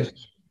choose it?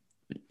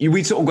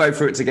 We sort of go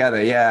through it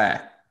together,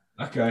 yeah.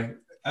 Okay.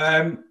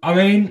 I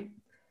mean,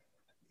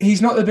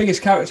 he's not the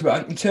biggest character,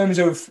 but in terms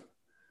of...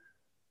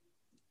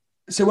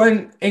 So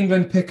when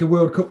England pick a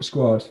World Cup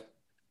squad,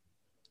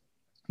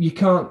 you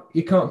can't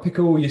pick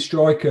all your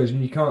strikers,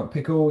 and you can't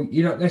pick all...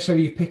 You're not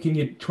necessarily picking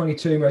your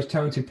 22 most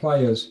talented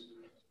players.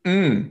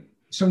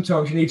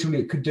 Sometimes you need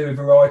somebody that could do a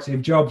variety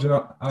of jobs,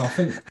 and I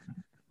think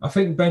I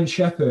think Ben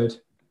Shepherd,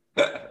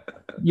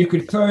 you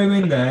could throw him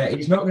in there.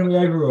 He's not going to be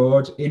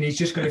overawed, and he's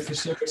just going to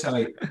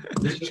facilitate.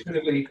 He's just going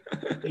to be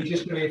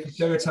a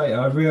facilitator.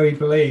 I really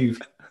believe.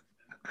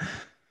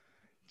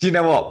 Do you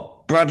know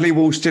what? Bradley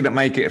Walsh didn't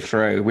make it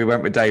through. We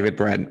went with David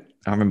Brent.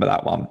 I remember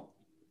that one.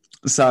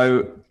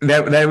 So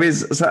there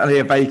is certainly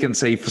a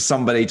vacancy for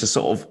somebody to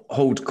sort of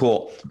hold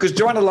court, because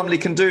Joanna Lumley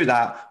can do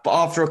that, but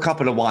after a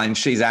couple of wines,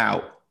 she's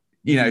out.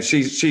 You know,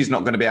 she's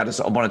not going to be able to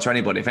sort of monitor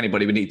anybody. If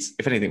anything, we need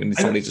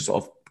somebody to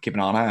sort of keep an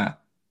eye on her.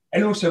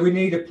 And also, we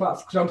need a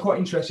platform, because I'm quite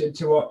interested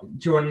to what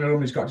Joanna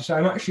Lumley's got to say.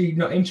 I'm actually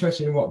not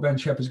interested in what Ben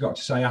Shepherd's got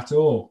to say at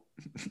all.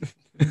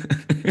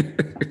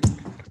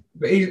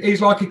 But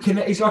he's like a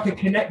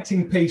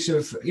connecting piece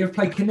of. You ever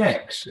played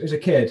Connects as a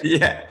kid?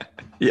 Yeah.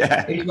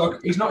 He's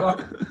not like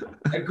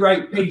a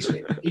great piece.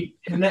 He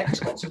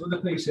connects lots of other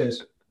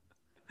pieces.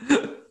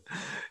 Do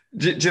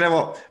you know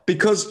what?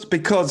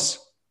 Because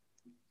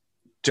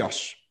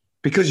Josh,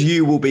 because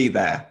you will be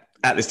there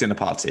at this dinner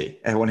party.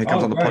 Everyone who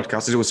comes on the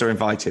podcast is also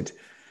invited.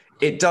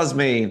 It does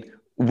mean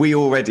we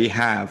already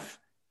have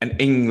an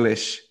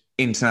English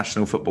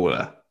international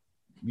footballer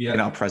in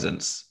our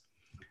presence.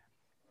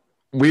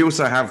 We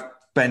also have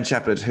Ben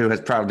Shepherd, who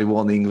has proudly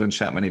worn the England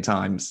shirt many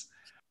times.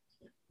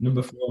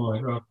 Number 5,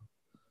 right.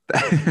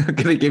 I'm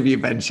going to give you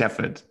Ben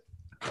Shepherd.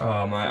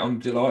 Oh, mate, I'm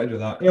delighted with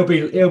that.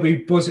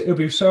 He'll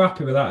be so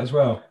happy with that as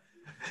well.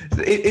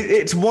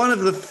 It's one of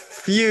the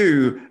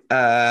few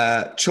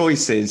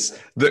choices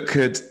that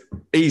could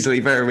easily,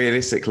 very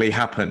realistically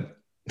happen.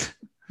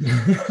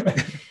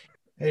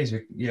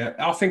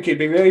 I think he'd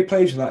be really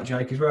pleased with that,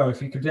 Jake, as well. If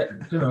he could get,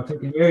 I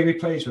think he'd really be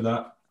pleased with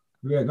that.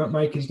 Not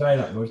make his day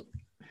that good.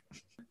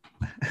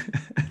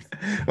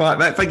 Right,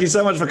 mate. Thank you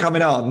so much for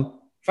coming on.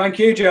 Thank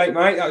you, Jake,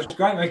 mate. That was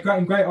great, mate.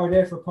 Great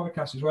idea for a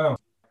podcast as well.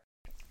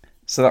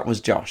 So that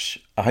was Josh.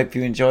 I hope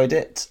you enjoyed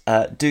it.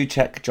 Do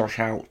check Josh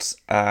out.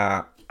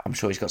 I'm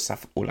sure he's got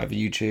stuff all over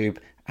YouTube,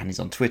 and he's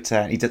on Twitter.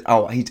 And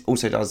he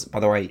also does, by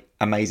the way,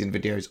 amazing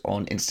videos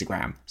on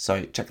Instagram.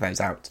 So check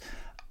those out.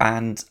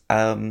 And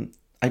I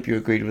hope you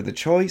agreed with the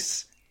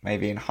choice.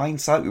 Maybe in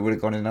hindsight, we would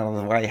have gone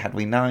another way had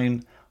we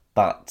known.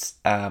 But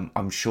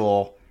I'm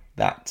sure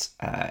that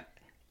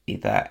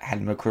either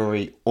Helen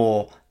McCrory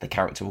or the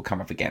character will come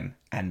up again,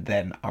 and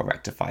then I'll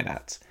rectify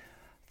that.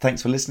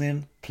 Thanks for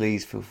listening.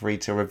 Please feel free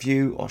to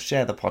review or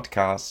share the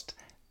podcast.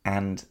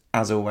 And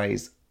as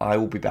always, I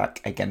will be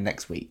back again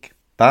next week.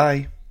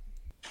 Bye.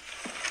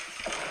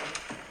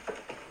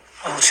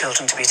 All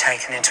children to be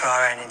taken into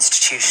our own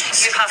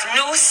institutions. You have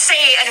no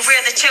say in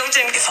where the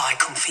children... If I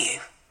come for you,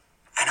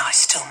 and I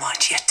still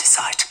might yet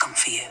decide to come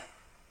for you,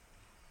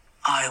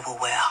 I will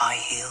wear high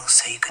heels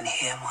so you can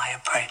hear my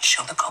approach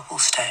on the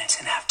cobblestones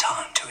and have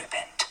time to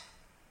repent.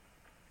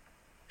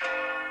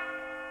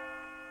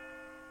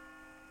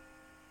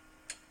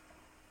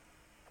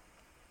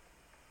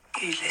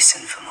 You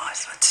listen for my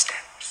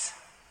footsteps.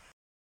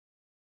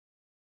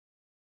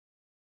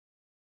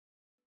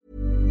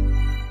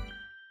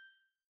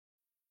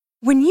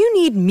 When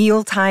you need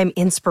mealtime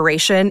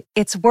inspiration,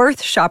 it's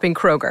worth shopping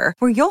Kroger,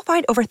 where you'll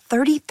find over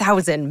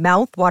 30,000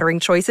 mouth-watering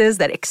choices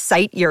that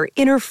excite your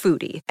inner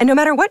foodie. And no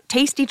matter what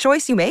tasty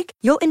choice you make,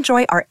 you'll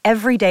enjoy our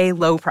everyday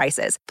low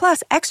prices,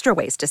 plus extra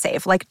ways to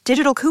save, like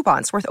digital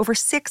coupons worth over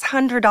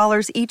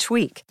 $600 each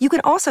week. You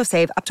can also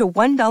save up to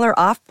 $1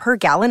 off per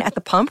gallon at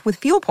the pump with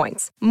fuel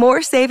points.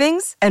 More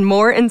savings and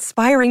more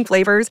inspiring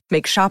flavors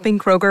make shopping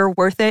Kroger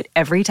worth it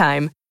every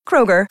time.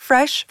 Kroger,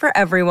 fresh for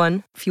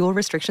everyone. Fuel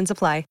restrictions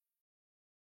apply.